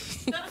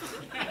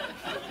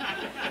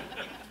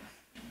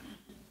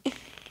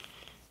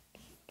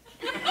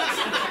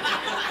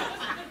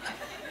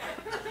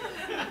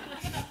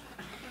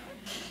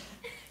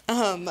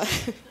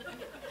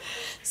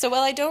 so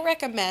while I don't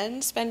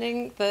recommend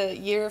spending the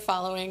year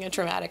following a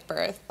traumatic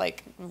birth,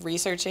 like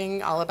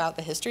researching all about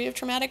the history of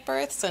traumatic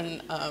births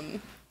and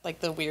like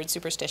the weird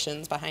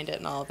superstitions behind it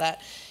and all of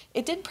that,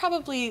 it did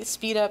probably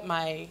speed up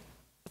my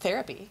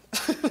therapy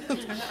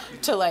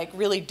to like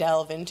really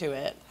delve into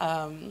it.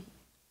 And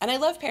I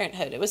love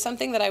parenthood. It was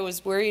something that I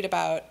was worried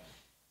about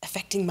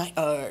affecting my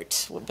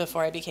art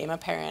before I became a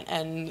parent,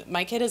 and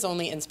my kid has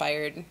only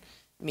inspired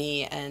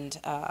me and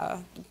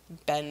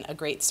been a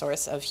great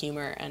source of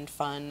humor and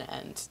fun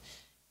and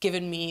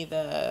given me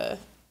the,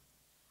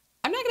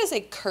 I'm not going to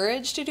say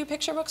courage to do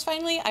picture books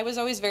finally. I was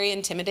always very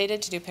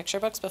intimidated to do picture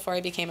books before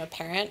I became a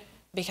parent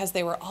because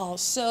they were all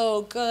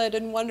so good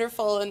and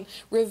wonderful and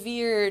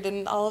revered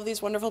and all of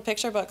these wonderful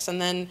picture books. And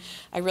then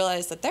I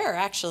realized that there are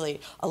actually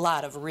a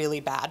lot of really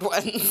bad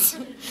ones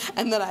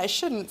and that I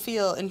shouldn't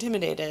feel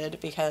intimidated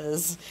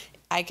because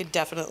I could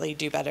definitely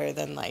do better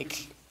than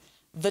like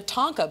the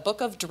Tonka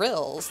Book of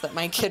Drills that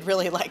my kid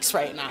really likes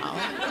right now.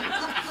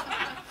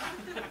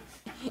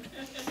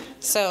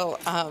 So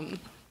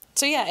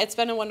yeah, it's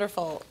been a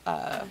wonderful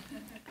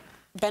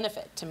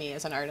benefit to me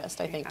as an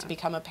artist, I think, to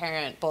become a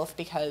parent, both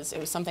because it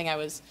was something I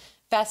was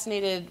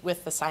fascinated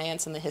with the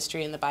science and the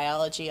history and the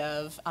biology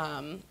of,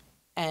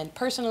 and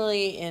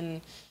personally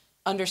in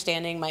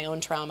understanding my own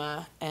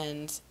trauma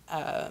and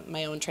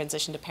my own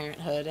transition to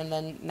parenthood, and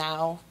then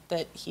now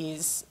that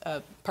he's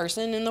a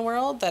person in the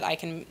world, that I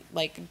can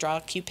like draw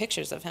cute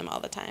pictures of him all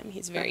the time.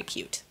 He's very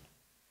cute.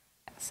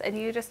 Yes, and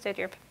you just did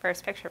your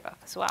first picture book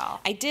as well.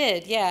 I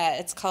did, yeah.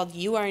 It's called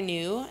You Are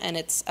New, and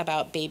it's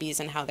about babies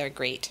and how they're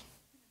great.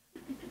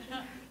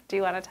 Do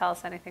you want to tell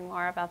us anything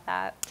more about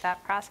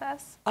that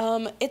process?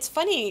 It's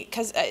funny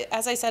because,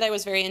 as I said, I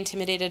was very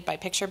intimidated by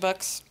picture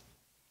books.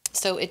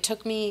 So it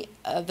took me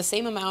the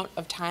same amount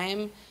of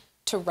time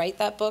to write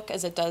that book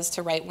as it does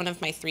to write one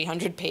of my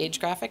 300-page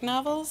graphic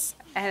novels.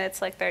 And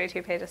it's like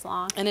 32 pages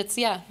long. And it's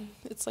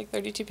like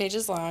 32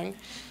 pages long.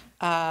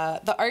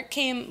 The art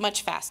came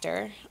much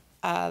faster.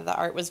 The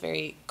art was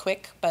very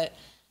quick, but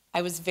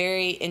I was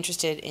very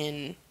interested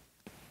in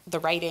the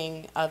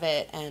writing of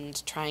it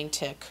and trying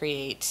to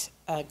create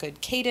a good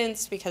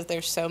cadence because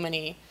there's so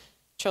many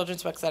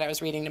children's books that I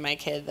was reading to my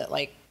kid that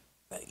like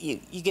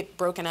you get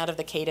broken out of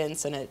the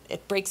cadence and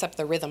it breaks up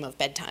the rhythm of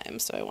bedtime.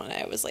 So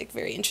I was like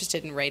very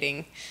interested in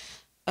writing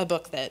a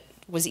book that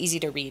was easy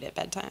to read at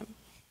bedtime.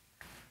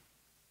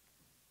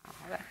 Oh,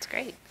 that's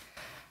great.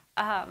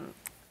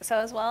 So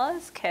as well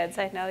as kids,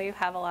 I know you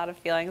have a lot of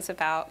feelings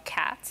about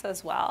cats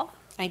as well.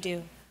 I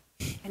do.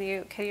 Can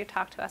you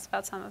talk to us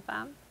about some of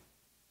them?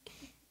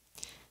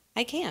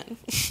 I can.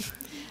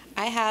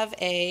 I have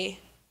a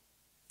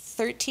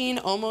 13,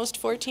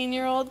 almost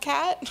 14-year-old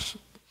cat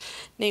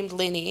named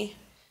Linny,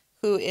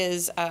 who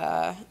is,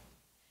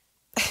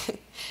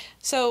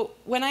 so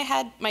when I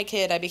had my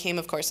kid, I became,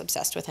 of course,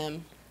 obsessed with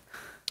him.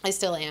 I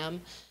still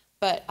am.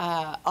 But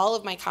all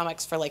of my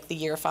comics for like the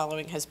year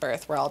following his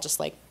birth were all just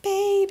like,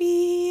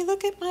 baby,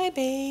 look at my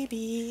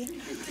baby,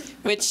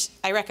 which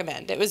I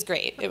recommend. It was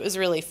great. It was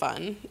really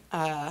fun.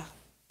 And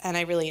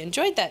I really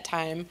enjoyed that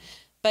time.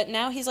 But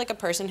now he's like a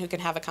person who can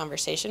have a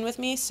conversation with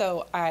me.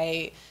 So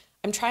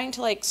I'm trying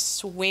to like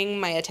swing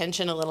my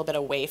attention a little bit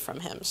away from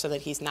him so that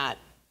he's not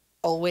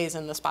always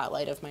in the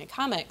spotlight of my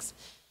comics.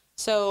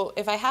 So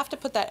if I have to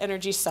put that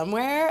energy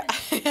somewhere,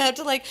 I have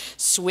to like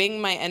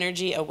swing my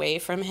energy away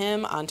from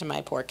him onto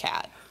my poor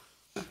cat.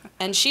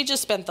 And she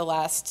just spent the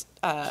last,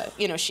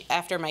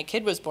 after my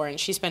kid was born,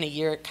 she spent a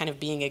year kind of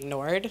being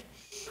ignored.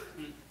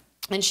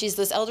 And she's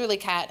this elderly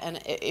cat, and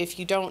if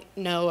you don't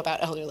know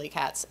about elderly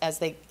cats, as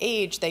they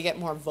age, they get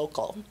more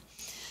vocal.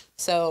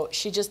 So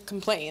she just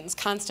complains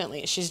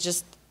constantly. She's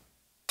just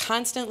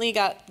constantly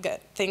got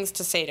things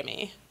to say to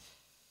me.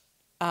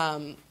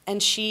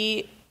 And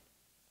she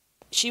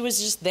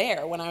was just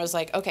there when I was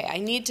like, okay, I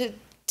need to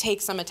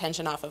take some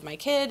attention off of my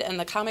kid and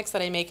the comics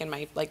that I make in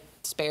my like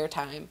spare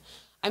time.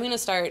 I'm gonna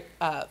start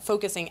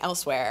focusing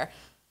elsewhere.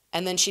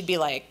 And then she'd be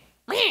like,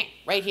 meh,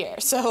 right here.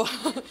 So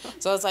I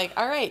was like,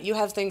 all right, you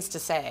have things to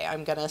say.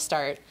 I'm gonna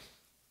start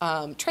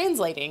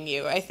translating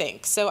you, I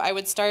think. So I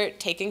would start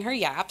taking her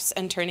yaps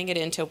and turning it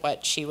into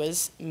what she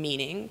was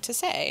meaning to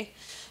say.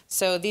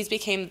 So these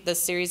became the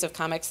series of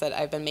comics that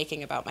I've been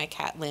making about my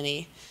cat,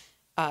 Linny.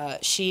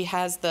 She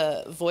has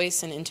the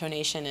voice and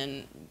intonation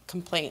and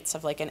complaints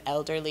of like an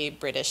elderly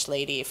British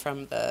lady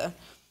from the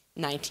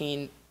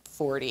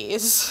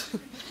 1940s.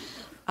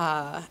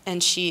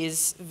 And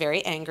she's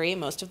very angry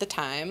most of the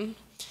time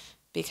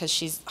because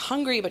she's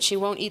hungry, but she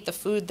won't eat the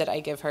food that I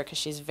give her because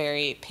she's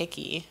very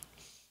picky.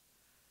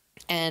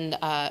 And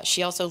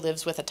she also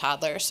lives with a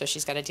toddler, so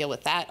she's got to deal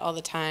with that all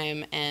the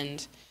time.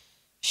 And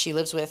she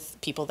lives with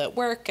people that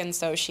work, and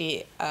so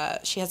she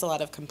has a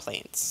lot of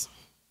complaints.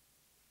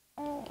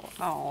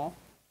 Oh.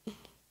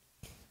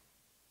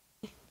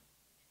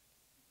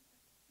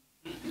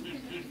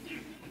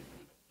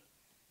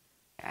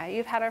 Yeah,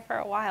 you've had her for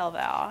a while, though.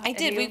 I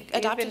did. We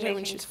adopted her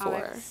when she was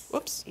 4.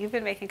 Whoops. You've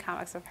been making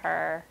comics of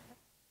her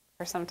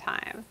for some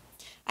time.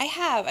 I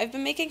have. I've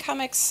been making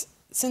comics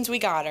since we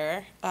got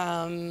her,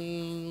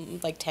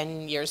 like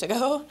 10 years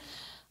ago.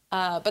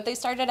 But they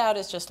started out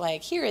as just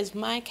like, here is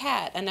my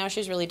cat. And now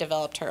she's really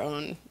developed her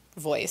own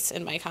voice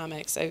in my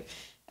comics. I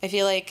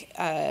feel like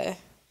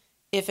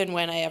if and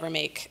when I ever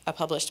make a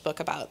published book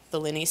about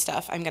the Linny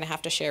stuff, I'm going to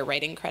have to share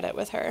writing credit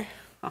with her.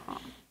 Uh-huh.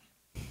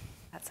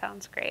 That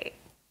sounds great.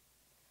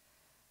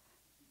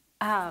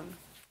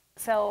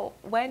 So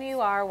when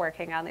you are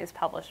working on these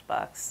published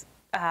books,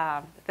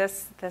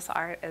 this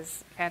art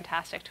is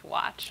fantastic to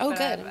watch. Oh, but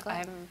good. I'm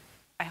glad.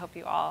 I hope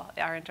you all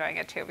are enjoying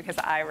it too, because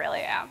I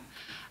really am.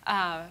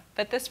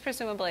 But this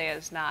presumably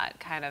is not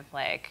kind of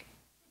like,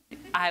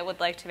 I would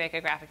like to make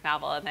a graphic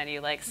novel, and then you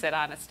like sit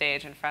on a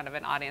stage in front of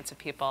an audience of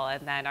people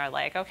and then are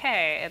like,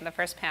 okay, in the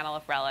first panel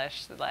of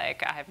Relish,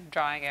 like I'm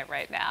drawing it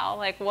right now.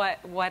 Like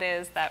what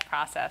is that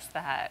process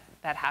that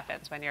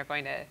happens when you're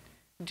going to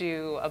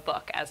do a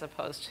book as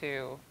opposed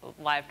to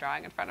live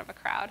drawing in front of a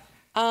crowd?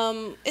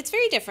 It's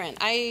very different.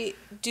 I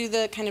do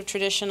the kind of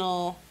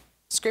traditional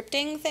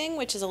scripting thing,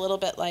 which is a little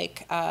bit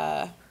like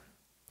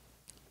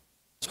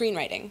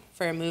screenwriting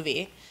for a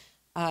movie,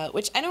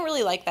 which I don't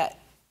really like that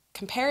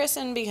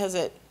comparison because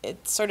it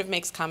sort of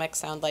makes comics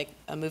sound like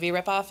a movie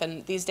ripoff.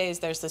 And these days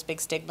there's this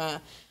big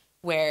stigma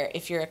where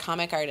if you're a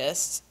comic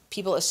artist,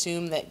 people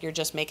assume that you're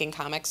just making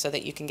comics so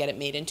that you can get it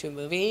made into a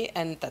movie,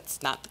 and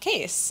that's not the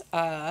case.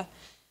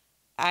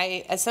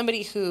 As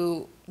somebody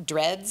who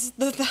dreads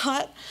the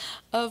thought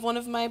of one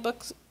of my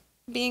books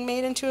being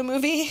made into a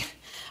movie,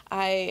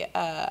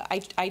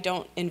 I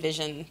don't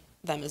envision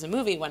them as a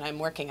movie when I'm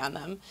working on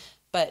them.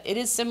 But it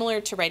is similar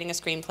to writing a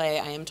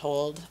screenplay, I am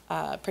told,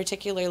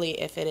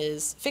 particularly if it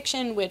is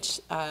fiction, which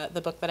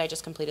the book that I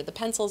just completed the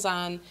pencils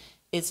on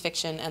is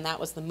fiction, and that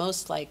was the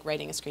most like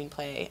writing a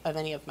screenplay of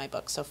any of my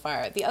books so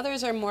far. The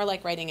others are more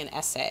like writing an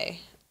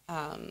essay,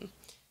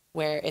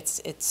 where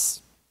it's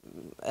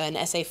an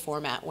essay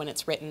format when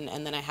it's written,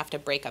 and then I have to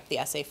break up the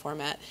essay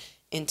format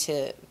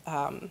into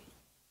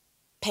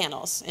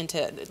panels,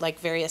 into like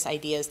various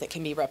ideas that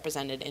can be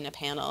represented in a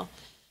panel.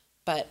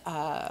 But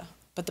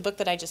the book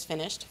that I just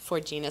finished for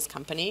Gina's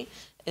company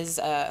is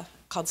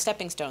called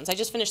Stepping Stones. I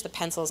just finished the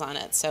pencils on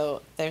it,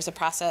 so there's a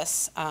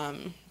process.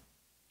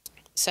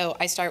 So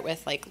I start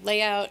with like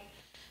layout,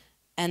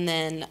 and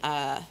then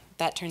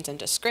that turns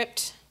into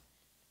script,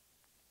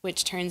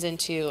 which turns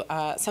into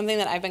something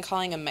that I've been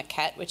calling a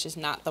maquette, which is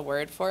not the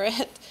word for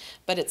it,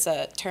 but it's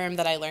a term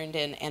that I learned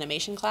in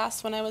animation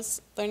class when I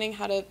was learning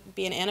how to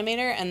be an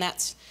animator, and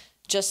that's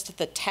just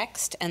the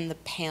text and the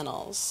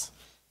panels.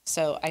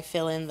 So I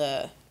fill in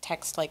the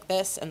text like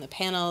this and the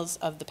panels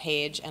of the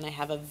page, and I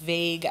have a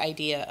vague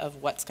idea of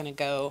what's going to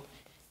go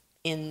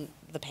in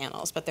the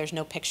panels, but there's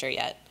no picture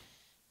yet.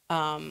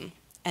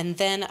 And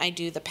then I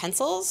do the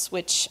pencils,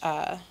 which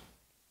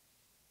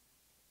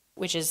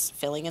is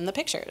filling in the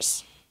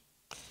pictures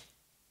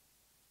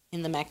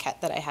in the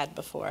maquette that I had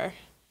before.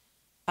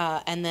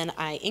 And then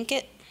I ink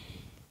it,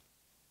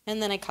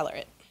 and then I color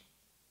it.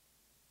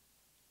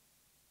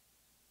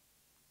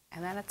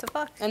 And then it's a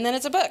book. And then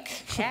it's a book.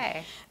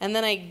 Okay. And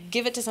then I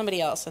give it to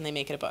somebody else, and they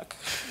make it a book.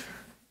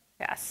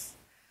 Yes.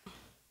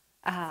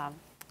 Do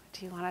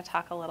you want to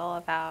talk a little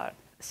about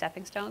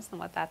Stepping Stones and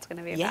what that's going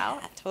to be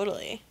about? Yeah,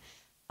 totally.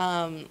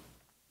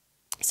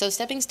 So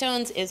Stepping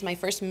Stones is my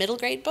first middle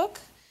grade book.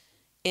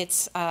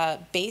 It's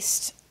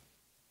based,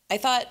 I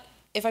thought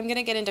if I'm going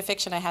to get into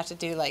fiction, I have to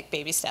do like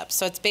baby steps.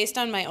 So it's based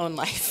on my own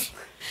life.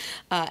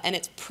 And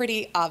it's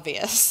pretty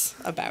obvious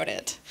about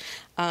it.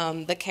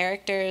 The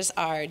characters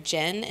are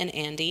Jen and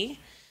Andy.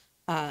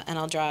 And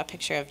I'll draw a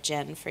picture of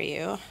Jen for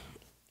you.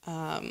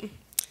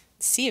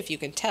 See if you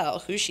can tell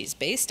who she's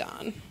based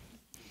on.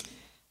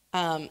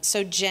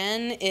 So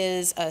Jen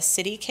is a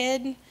city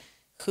kid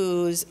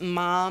whose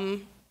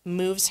mom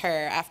moves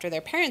her after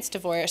their parents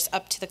divorce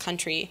up to the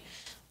country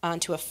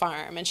onto a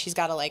farm, and she's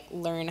got to like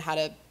learn how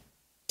to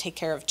take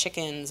care of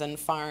chickens and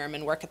farm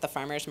and work at the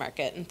farmer's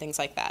market and things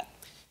like that,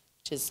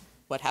 which is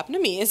what happened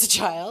to me as a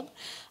child.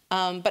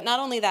 But not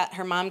only that,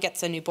 her mom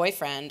gets a new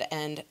boyfriend,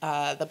 and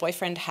the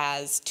boyfriend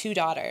has 2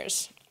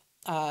 daughters,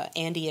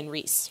 Andy and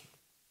Reese.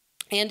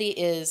 Andy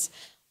is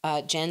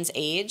Jen's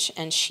age,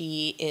 and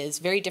she is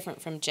very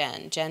different from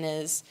Jen. Jen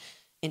is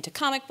into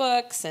comic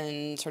books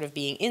and sort of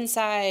being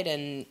inside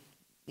and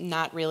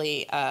not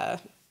really,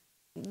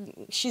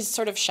 she's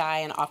sort of shy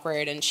and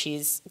awkward, and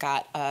she's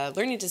got a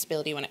learning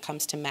disability when it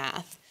comes to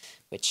math,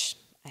 which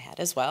I had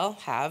as well,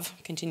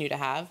 continue to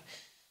have.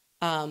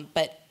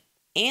 But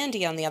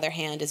Andy, on the other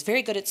hand, is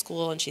very good at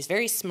school, and she's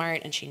very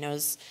smart, and she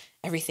knows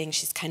everything.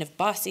 She's kind of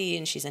bossy,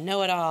 and she's a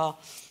know-it-all.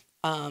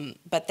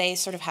 But they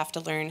sort of have to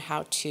learn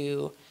how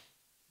to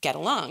get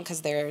along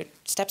because they're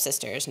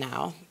stepsisters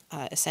now,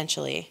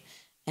 essentially.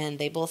 And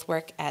they both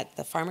work at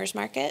the farmer's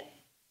market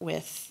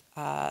with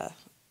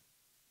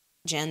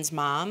Jen's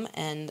mom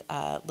and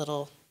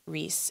little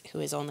Reese, who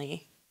is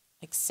only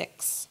like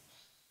 6.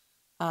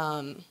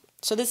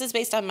 So this is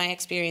based on my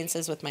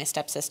experiences with my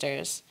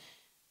stepsisters,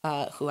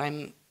 who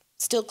I'm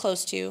still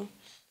close to,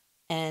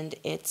 and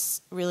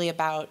it's really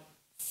about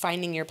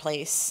finding your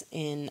place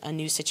in a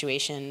new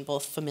situation,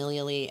 both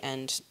familially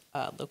and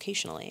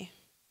locationally.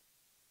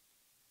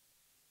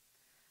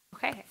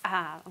 Okay,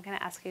 I'm going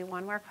to ask you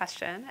one more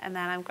question, and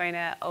then I'm going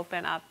to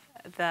open up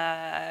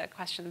the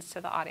questions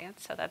to the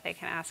audience so that they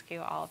can ask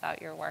you all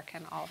about your work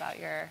and all about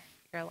your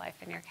life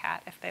and your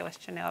cat, if they wish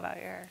to know about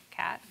your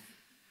cat.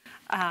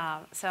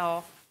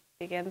 So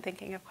begin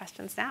thinking of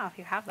questions now, if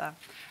you have them.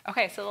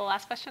 Okay, so the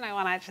last question I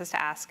want to just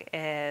ask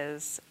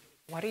is,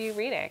 what are you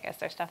reading? Is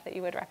there stuff that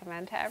you would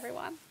recommend to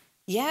everyone?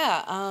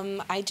 Yeah,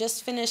 I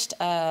just finished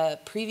a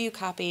preview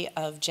copy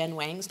of Jen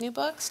Wang's new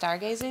book,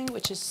 Stargazing,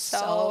 which is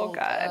so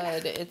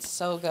good. It's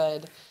so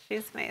good.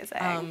 She's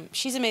amazing.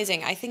 She's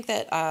amazing. I think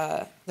that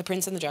The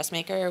Prince and the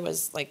Dressmaker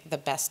was like the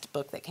best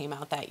book that came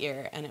out that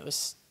year, and it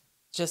was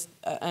just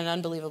an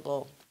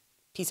unbelievable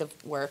piece of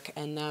work,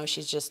 and now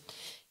she's just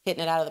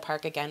hitting it out of the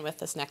park again with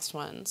this next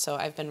one, so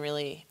I've been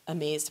really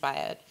amazed by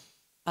it.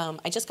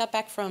 I just got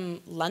back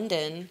from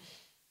London.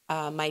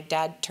 My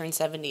dad turned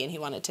 70 and he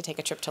wanted to take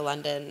a trip to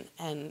London,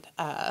 and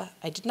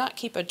I did not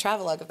keep a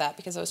travelogue of that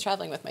because I was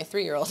traveling with my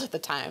 3-year-old at the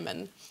time,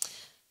 and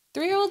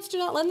 3-year-olds do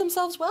not lend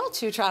themselves well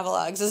to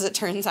travelogues, as it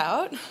turns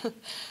out.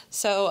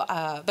 So,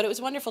 but it was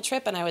a wonderful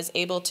trip, and I was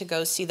able to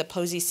go see the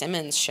Posey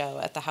Simmons show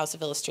at the House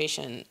of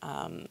Illustration,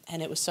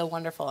 and it was so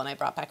wonderful, and I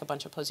brought back a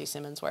bunch of Posey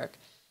Simmons work.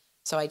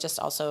 So I just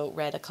also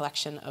read a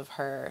collection of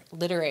her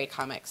literary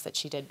comics that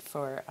she did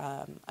for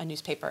a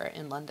newspaper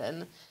in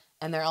London.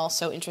 And they're all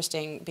so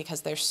interesting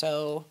because they're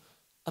so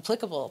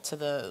applicable to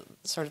the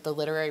sort of the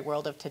literary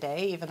world of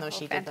today, even though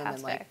she did them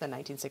in like the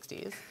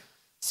 1960s.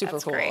 Super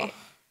That's cool. Great.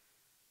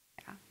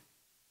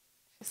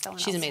 Yeah.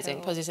 She's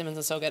amazing. Posey Simmons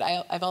is so good.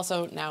 I've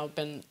also now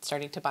been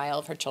starting to buy all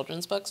of her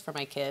children's books for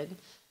my kid.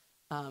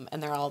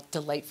 And they're all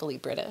delightfully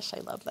British.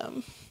 I love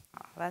them.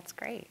 Oh, that's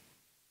great.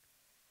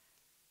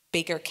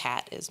 Baker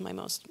Cat is my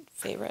most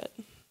favorite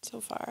so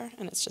far.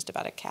 And it's just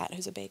about a cat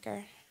who's a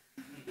baker.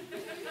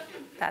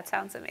 That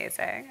sounds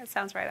amazing. It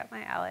sounds right up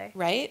my alley.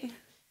 Right?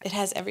 It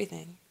has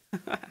everything.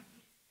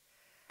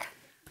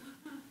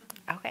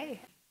 Okay.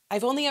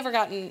 I've only ever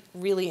gotten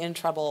really in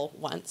trouble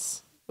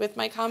once with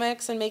my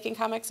comics and making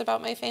comics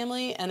about my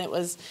family, and it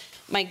was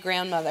my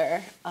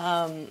grandmother,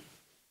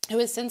 who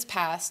has since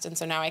passed, and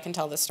so now I can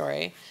tell the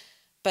story.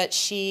 But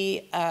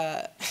she,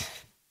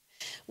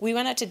 we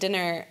went out to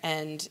dinner,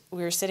 and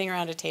we were sitting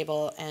around a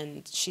table,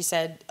 and she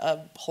said a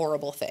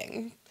horrible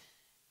thing.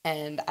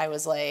 And I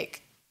was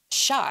like,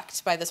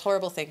 shocked by this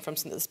horrible thing from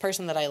this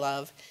person that I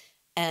love,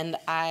 and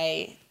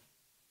I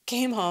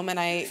came home,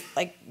 and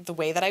the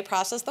way that I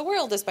process the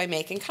world is by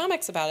making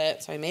comics about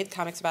it. So I made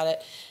comics about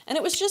it, and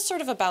it was just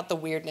sort of about the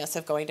weirdness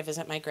of going to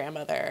visit my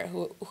grandmother,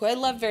 who I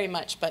love very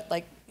much, but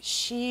like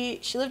she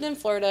lived in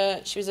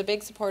Florida. She was a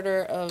big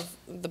supporter of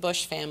the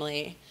Bush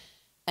family.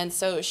 And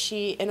so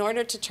she, in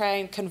order to try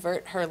and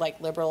convert her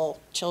like liberal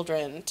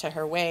children to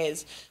her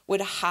ways, would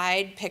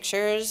hide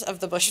pictures of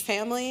the Bush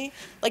family,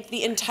 like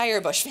the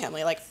entire Bush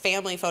family, like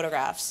family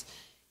photographs,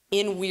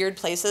 in weird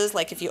places.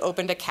 Like if you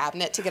opened a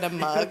cabinet to get a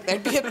mug,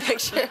 there'd be a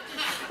picture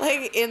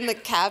like in the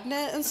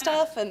cabinet and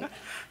stuff. And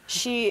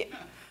she's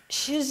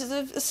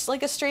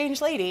like a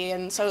strange lady.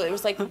 And so it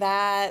was like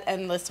that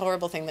and this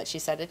horrible thing that she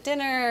said at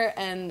dinner.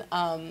 And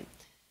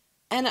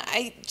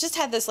I just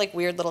had this like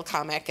weird little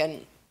comic,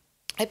 and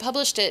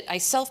I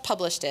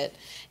self-published it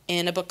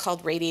in a book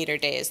called Radiator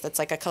Days that's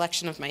like a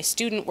collection of my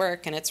student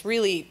work, and it's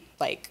really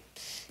like,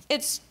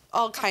 it's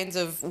all kinds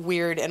of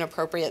weird,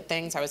 inappropriate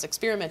things. I was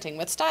experimenting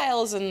with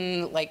styles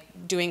and like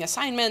doing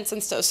assignments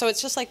and so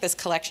it's just like this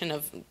collection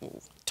of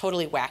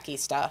totally wacky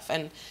stuff,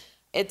 and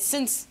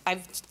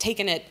I've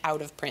taken it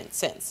out of print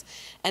since.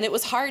 And it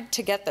was hard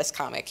to get this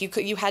comic.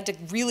 You had to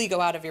really go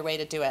out of your way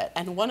to do it.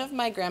 And one of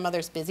my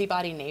grandmother's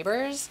busybody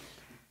neighbors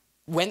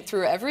jumped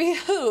through every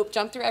hoop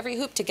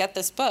to get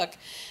this book,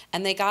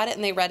 and they got it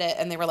and they read it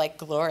and they were like,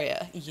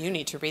 Gloria, you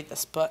need to read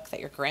this book that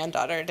your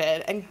granddaughter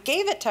did, and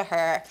gave it to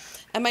her.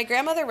 And my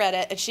grandmother read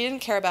it, and she didn't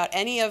care about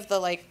any of the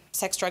like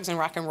sex, drugs, and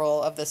rock and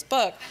roll of this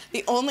book.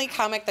 The only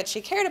comic that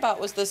she cared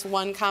about was this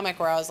one comic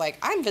where I was like,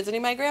 I'm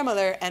visiting my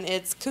grandmother, and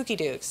it's Kooky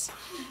Dukes.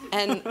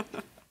 And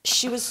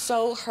she was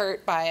so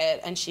hurt by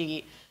it, and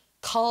she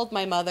called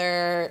my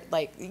mother,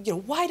 like,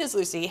 why does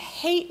Lucy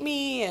hate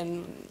me,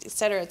 and et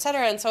cetera, et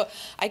cetera. And so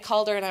I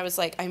called her, and I was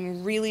like,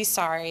 I'm really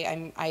sorry.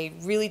 I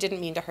really didn't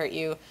mean to hurt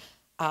you.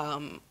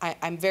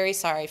 I'm very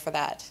sorry for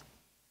that.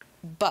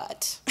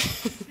 But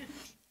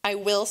I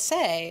will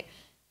say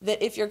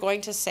that if you're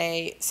going to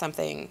say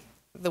something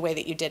the way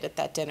that you did at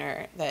that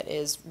dinner that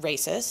is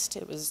racist,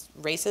 it was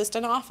racist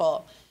and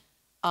awful,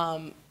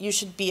 you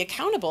should be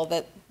accountable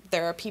that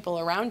there are people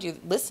around you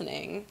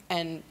listening,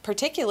 and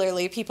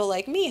particularly people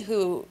like me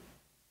who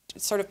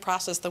sort of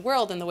process the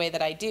world in the way that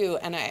I do,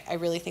 and I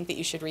really think that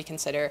you should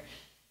reconsider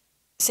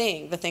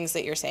saying the things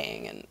that you're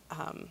saying.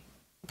 And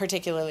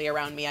particularly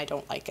around me, I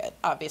don't like it.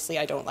 Obviously,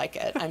 I don't like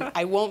it.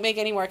 I won't make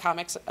any more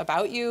comics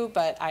about you,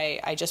 but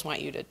I just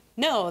want you to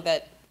know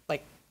that,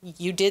 like,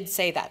 you did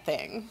say that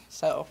thing.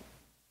 So,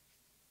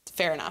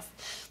 fair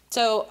enough.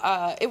 So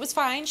it was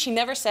fine. She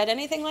never said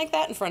anything like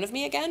that in front of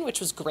me again, which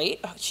was great.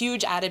 A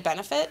huge added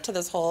benefit to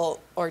this whole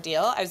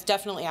ordeal. I was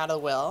definitely out of the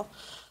will.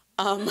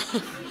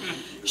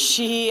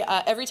 She,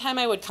 every time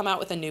I would come out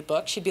with a new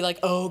book, she'd be like,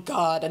 oh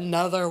God,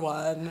 another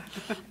one.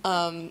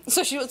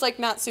 So she was like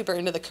not super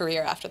into the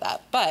career after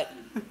that. But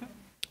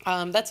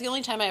that's the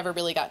only time I ever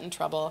really got in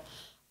trouble.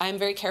 I'm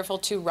very careful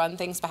to run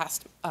things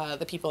past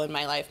the people in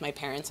my life, my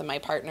parents and my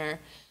partner,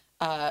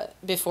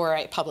 before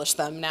I publish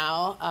them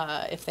now,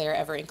 if they're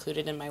ever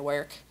included in my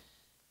work.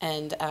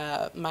 And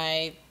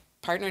my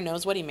partner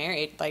knows what he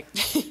married. Like,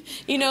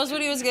 he knows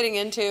what he was getting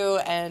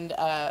into, and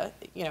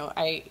you know,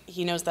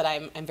 he knows that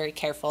I'm very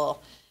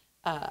careful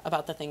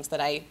about the things that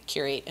I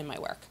curate in my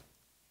work.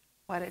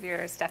 What did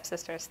your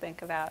stepsisters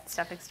think about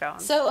Stepping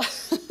Stones? So,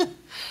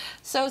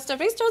 so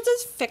Stepping Stones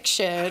is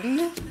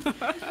fiction,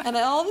 and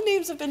all the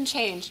names have been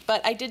changed.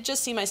 But I did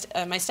just see my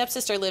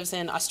stepsister lives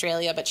in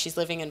Australia, but she's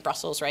living in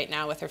Brussels right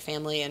now with her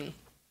family, and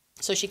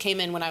so she came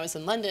in when I was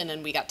in London,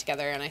 and we got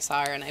together, and I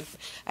saw her, and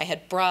I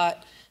had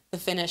brought the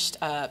finished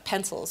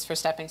pencils for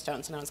Stepping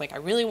Stones, and I was like, I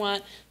really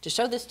want to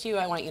show this to you.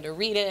 I want you to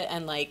read it,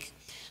 and like,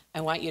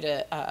 I want you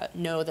to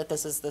know that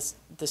this is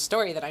the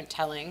story that I'm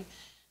telling.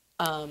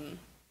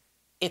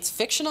 It's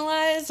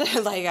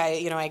fictionalized. Like,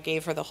 I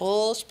gave her the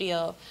whole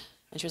spiel,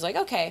 and she was like,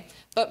 okay.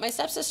 But my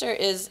stepsister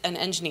is an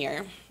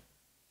engineer,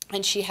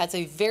 and she has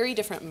a very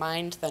different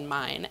mind than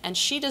mine, and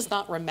she does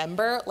not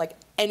remember like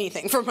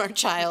anything from our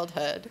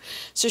childhood.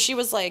 So she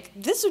was like,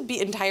 this would be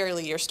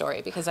entirely your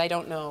story, because I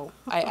don't know,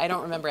 I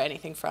don't remember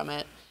anything from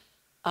it.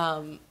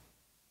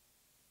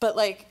 But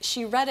like,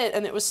 she read it,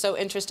 and it was so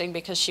interesting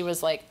because she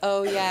was like,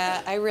 oh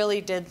yeah, I really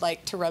did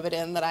like to rub it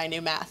in that I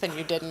knew math and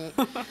you didn't.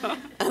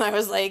 And I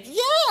was like,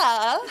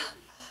 yeah.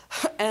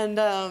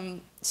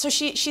 And so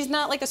she's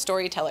not like a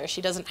storyteller.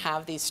 She doesn't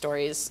have these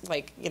stories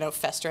like,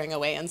 festering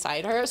away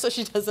inside her. So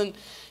she doesn't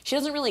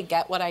really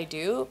get what I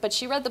do. But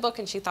she read the book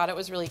and she thought it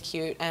was really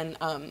cute. And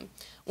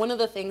one of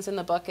the things in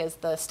the book is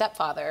the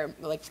stepfather,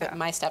 like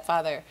my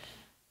stepfather,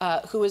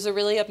 who was a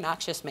really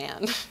obnoxious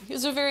man. He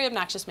was a very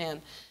obnoxious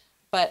man.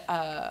 But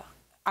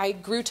I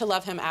grew to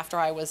love him after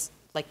I was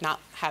like not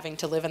having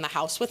to live in the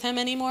house with him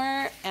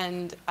anymore.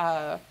 And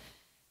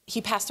he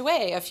passed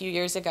away a few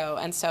years ago.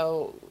 And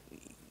so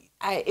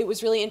it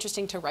was really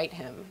interesting to write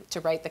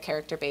the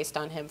character based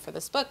on him for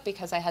this book,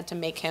 because I had to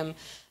make him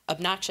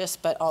obnoxious,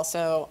 but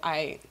also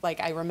I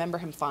remember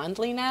him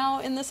fondly now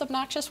in this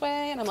obnoxious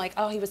way. And I'm like,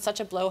 oh, he was such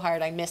a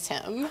blowhard, I miss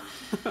him.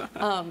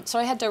 So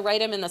I had to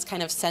write him in this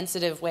kind of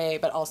sensitive way,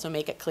 but also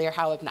make it clear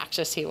how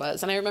obnoxious he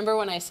was. And I remember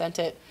when I sent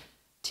it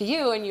to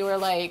you, and you were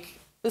like,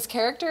 this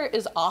character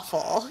is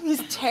awful.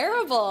 He's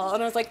terrible.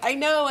 And I was like, I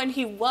know, and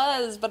he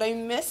was, but I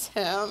miss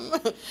him.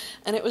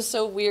 And it was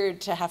so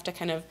weird to have to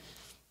kind of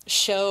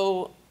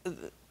show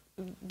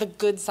the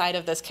good side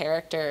of this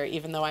character,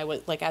 even though I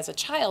was, like, as a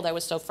child, I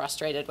was so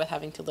frustrated with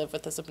having to live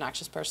with this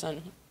obnoxious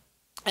person.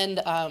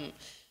 And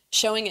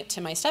showing it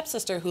to my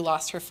stepsister, who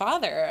lost her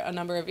father a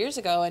number of years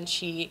ago, and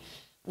she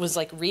was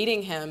like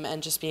reading him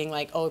and just being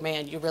like, oh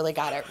man, you really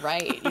got it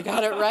right. You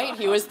got it right.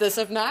 He was this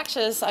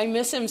obnoxious. I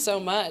miss him so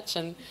much.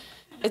 And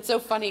it's so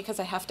funny because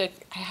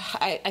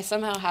I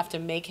somehow have to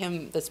make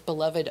him this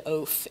beloved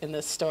oaf in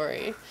this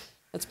story.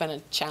 It's been a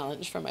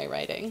challenge for my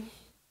writing.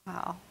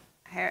 Wow.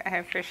 I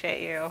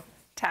appreciate you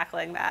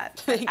tackling that.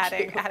 Thank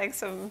adding you. adding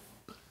some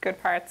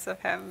good parts of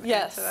him.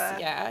 Yes, into the,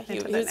 yeah. into He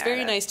the was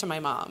very narrative. nice to my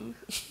mom.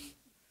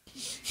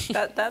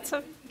 That's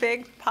a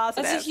big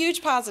positive. That's a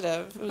huge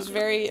positive. It was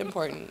very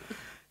important.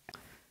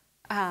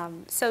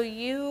 So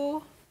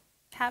you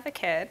have a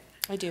kid.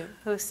 I do.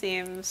 Who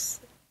seems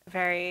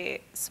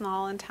very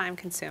small and time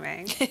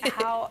consuming.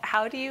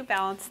 How do you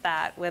balance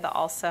that with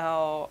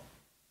also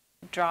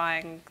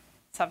drawing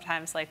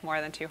sometimes like more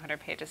than 200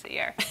 pages a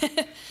year?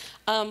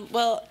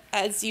 Well,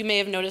 as you may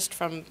have noticed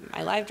from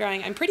my live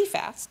drawing, I'm pretty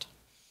fast.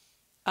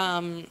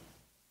 But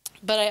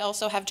I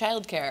also have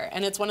childcare,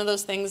 and it's one of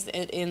those things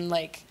in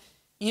like,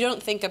 you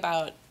don't think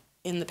about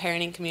in the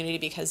parenting community,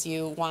 because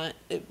you want,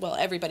 well,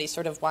 everybody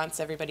sort of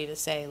wants everybody to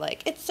say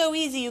like, it's so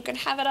easy, you can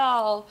have it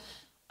all.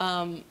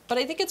 But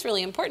I think it's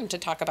really important to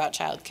talk about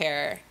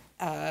childcare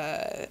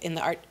in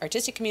the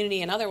artistic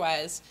community and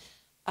otherwise,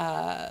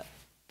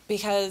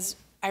 because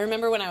I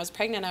remember when I was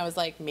pregnant, I was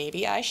like,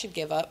 maybe I should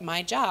give up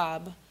my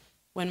job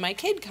when my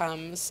kid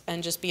comes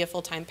and just be a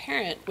full-time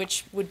parent,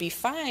 which would be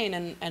fine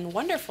and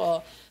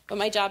wonderful, but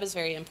my job is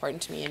very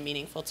important to me and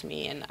meaningful to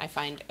me, and I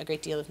find a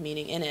great deal of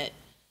meaning in it.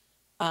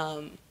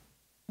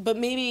 But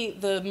maybe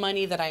the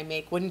money that I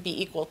make wouldn't be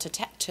equal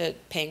to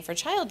paying for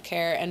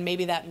childcare, and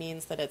maybe that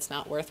means that it's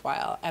not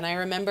worthwhile. And I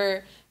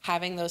remember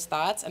having those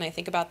thoughts, and I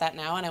think about that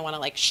now, and I want to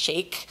like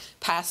shake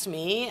past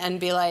me and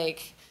be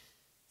like,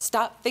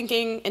 stop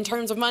thinking in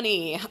terms of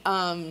money.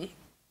 I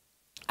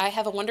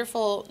have a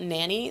wonderful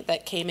nanny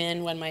that came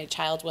in when my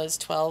child was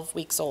 12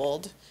 weeks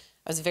old,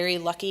 I was very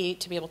lucky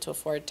to be able to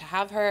afford to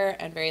have her,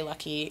 and very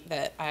lucky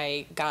that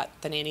I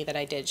got the nanny that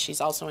I did.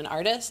 She's also an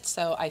artist,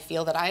 so I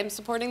feel that I'm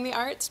supporting the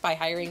arts by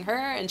hiring her,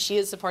 and she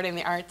is supporting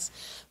the arts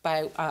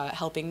by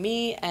helping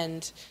me,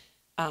 and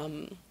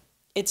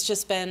it's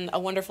just been a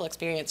wonderful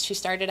experience. She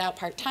started out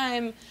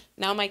part-time.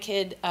 Now my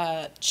kid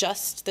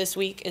just this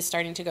week is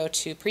starting to go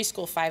to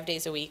preschool 5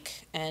 days a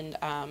week, and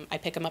I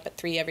pick him up at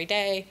 3 every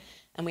day,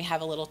 and we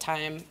have a little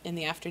time in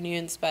the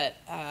afternoons. But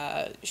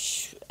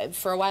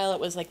for a while it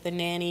was like the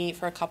nanny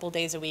for a couple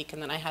days a week,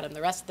 and then I had him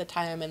the rest of the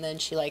time, and then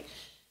she like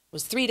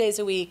was 3 days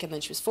a week, and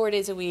then she was 4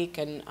 days a week,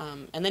 and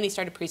then he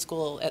started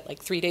preschool at like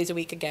 3 days a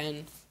week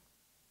again.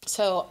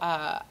 So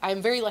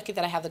I'm very lucky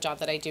that I have the job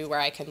that I do, where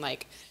I can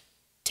like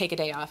take a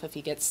day off if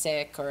he gets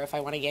sick, or if I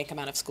want to yank him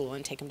out of school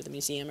and take him to the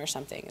museum or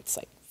something. It's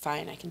like,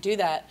 fine, I can do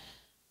that.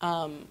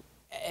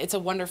 It's a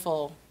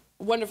wonderful,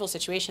 wonderful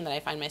situation that I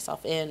find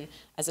myself in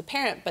as a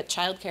parent, but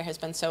childcare has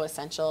been so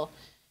essential,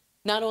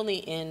 not only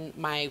in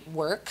my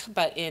work,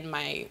 but in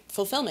my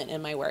fulfillment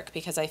in my work,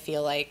 because I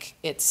feel like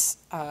it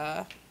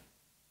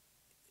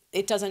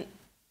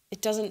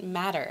doesn't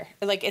matter.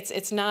 Like,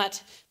 it's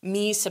not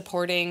me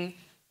supporting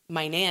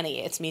my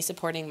nanny, it's me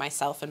supporting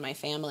myself and my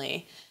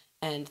family.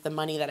 And the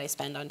money that I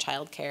spend on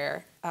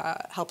childcare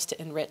helps to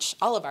enrich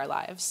all of our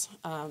lives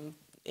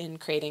in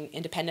creating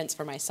independence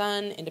for my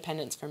son,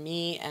 independence for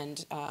me,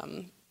 and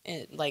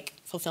like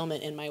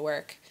fulfillment in my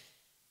work.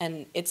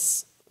 And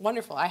it's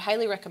wonderful. I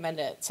highly recommend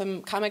it.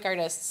 Some comic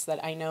artists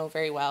that I know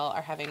very well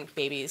are having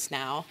babies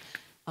now.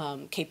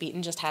 Kate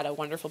Beaton just had a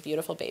wonderful,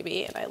 beautiful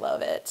baby, and I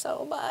love it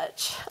so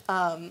much.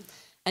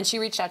 And she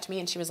reached out to me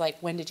and she was like,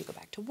 when did you go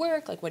back to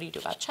work? Like, what do you do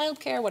about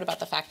childcare? What about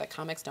the fact that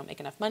comics don't make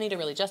enough money to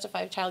really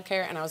justify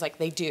childcare? And I was like,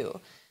 they do.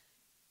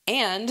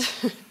 And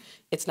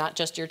it's not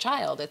just your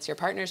child, it's your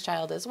partner's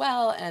child as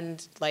well.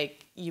 And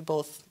like, you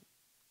both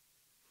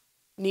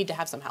need to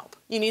have some help.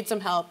 You need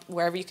some help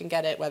wherever you can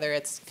get it, whether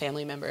it's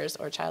family members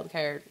or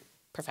childcare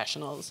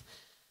professionals.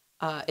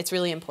 It's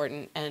really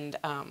important. And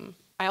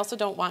I also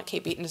don't want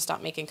Kate Beaton to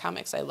stop making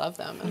comics. I love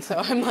them. And so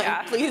I'm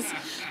like,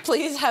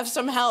 please have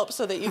some help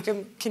so that you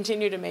can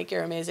continue to make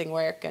your amazing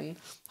work. And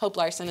Hope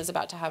Larson is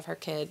about to have her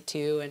kid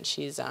too, and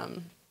she's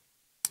so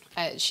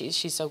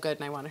good,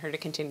 and I want her to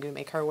continue to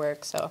make her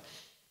work. So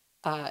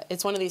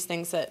it's one of these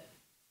things that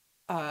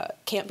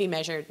can't be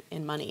measured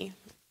in money.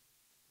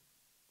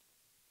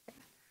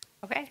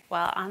 Okay,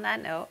 well, on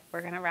that note, we're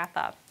going to wrap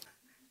up.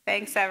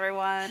 Thanks,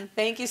 everyone.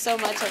 Thank you so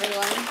much,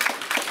 everyone.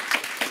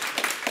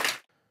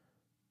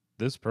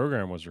 This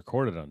program was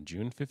recorded on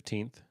June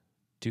 15th,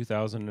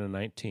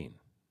 2019,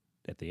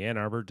 at the Ann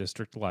Arbor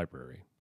District Library.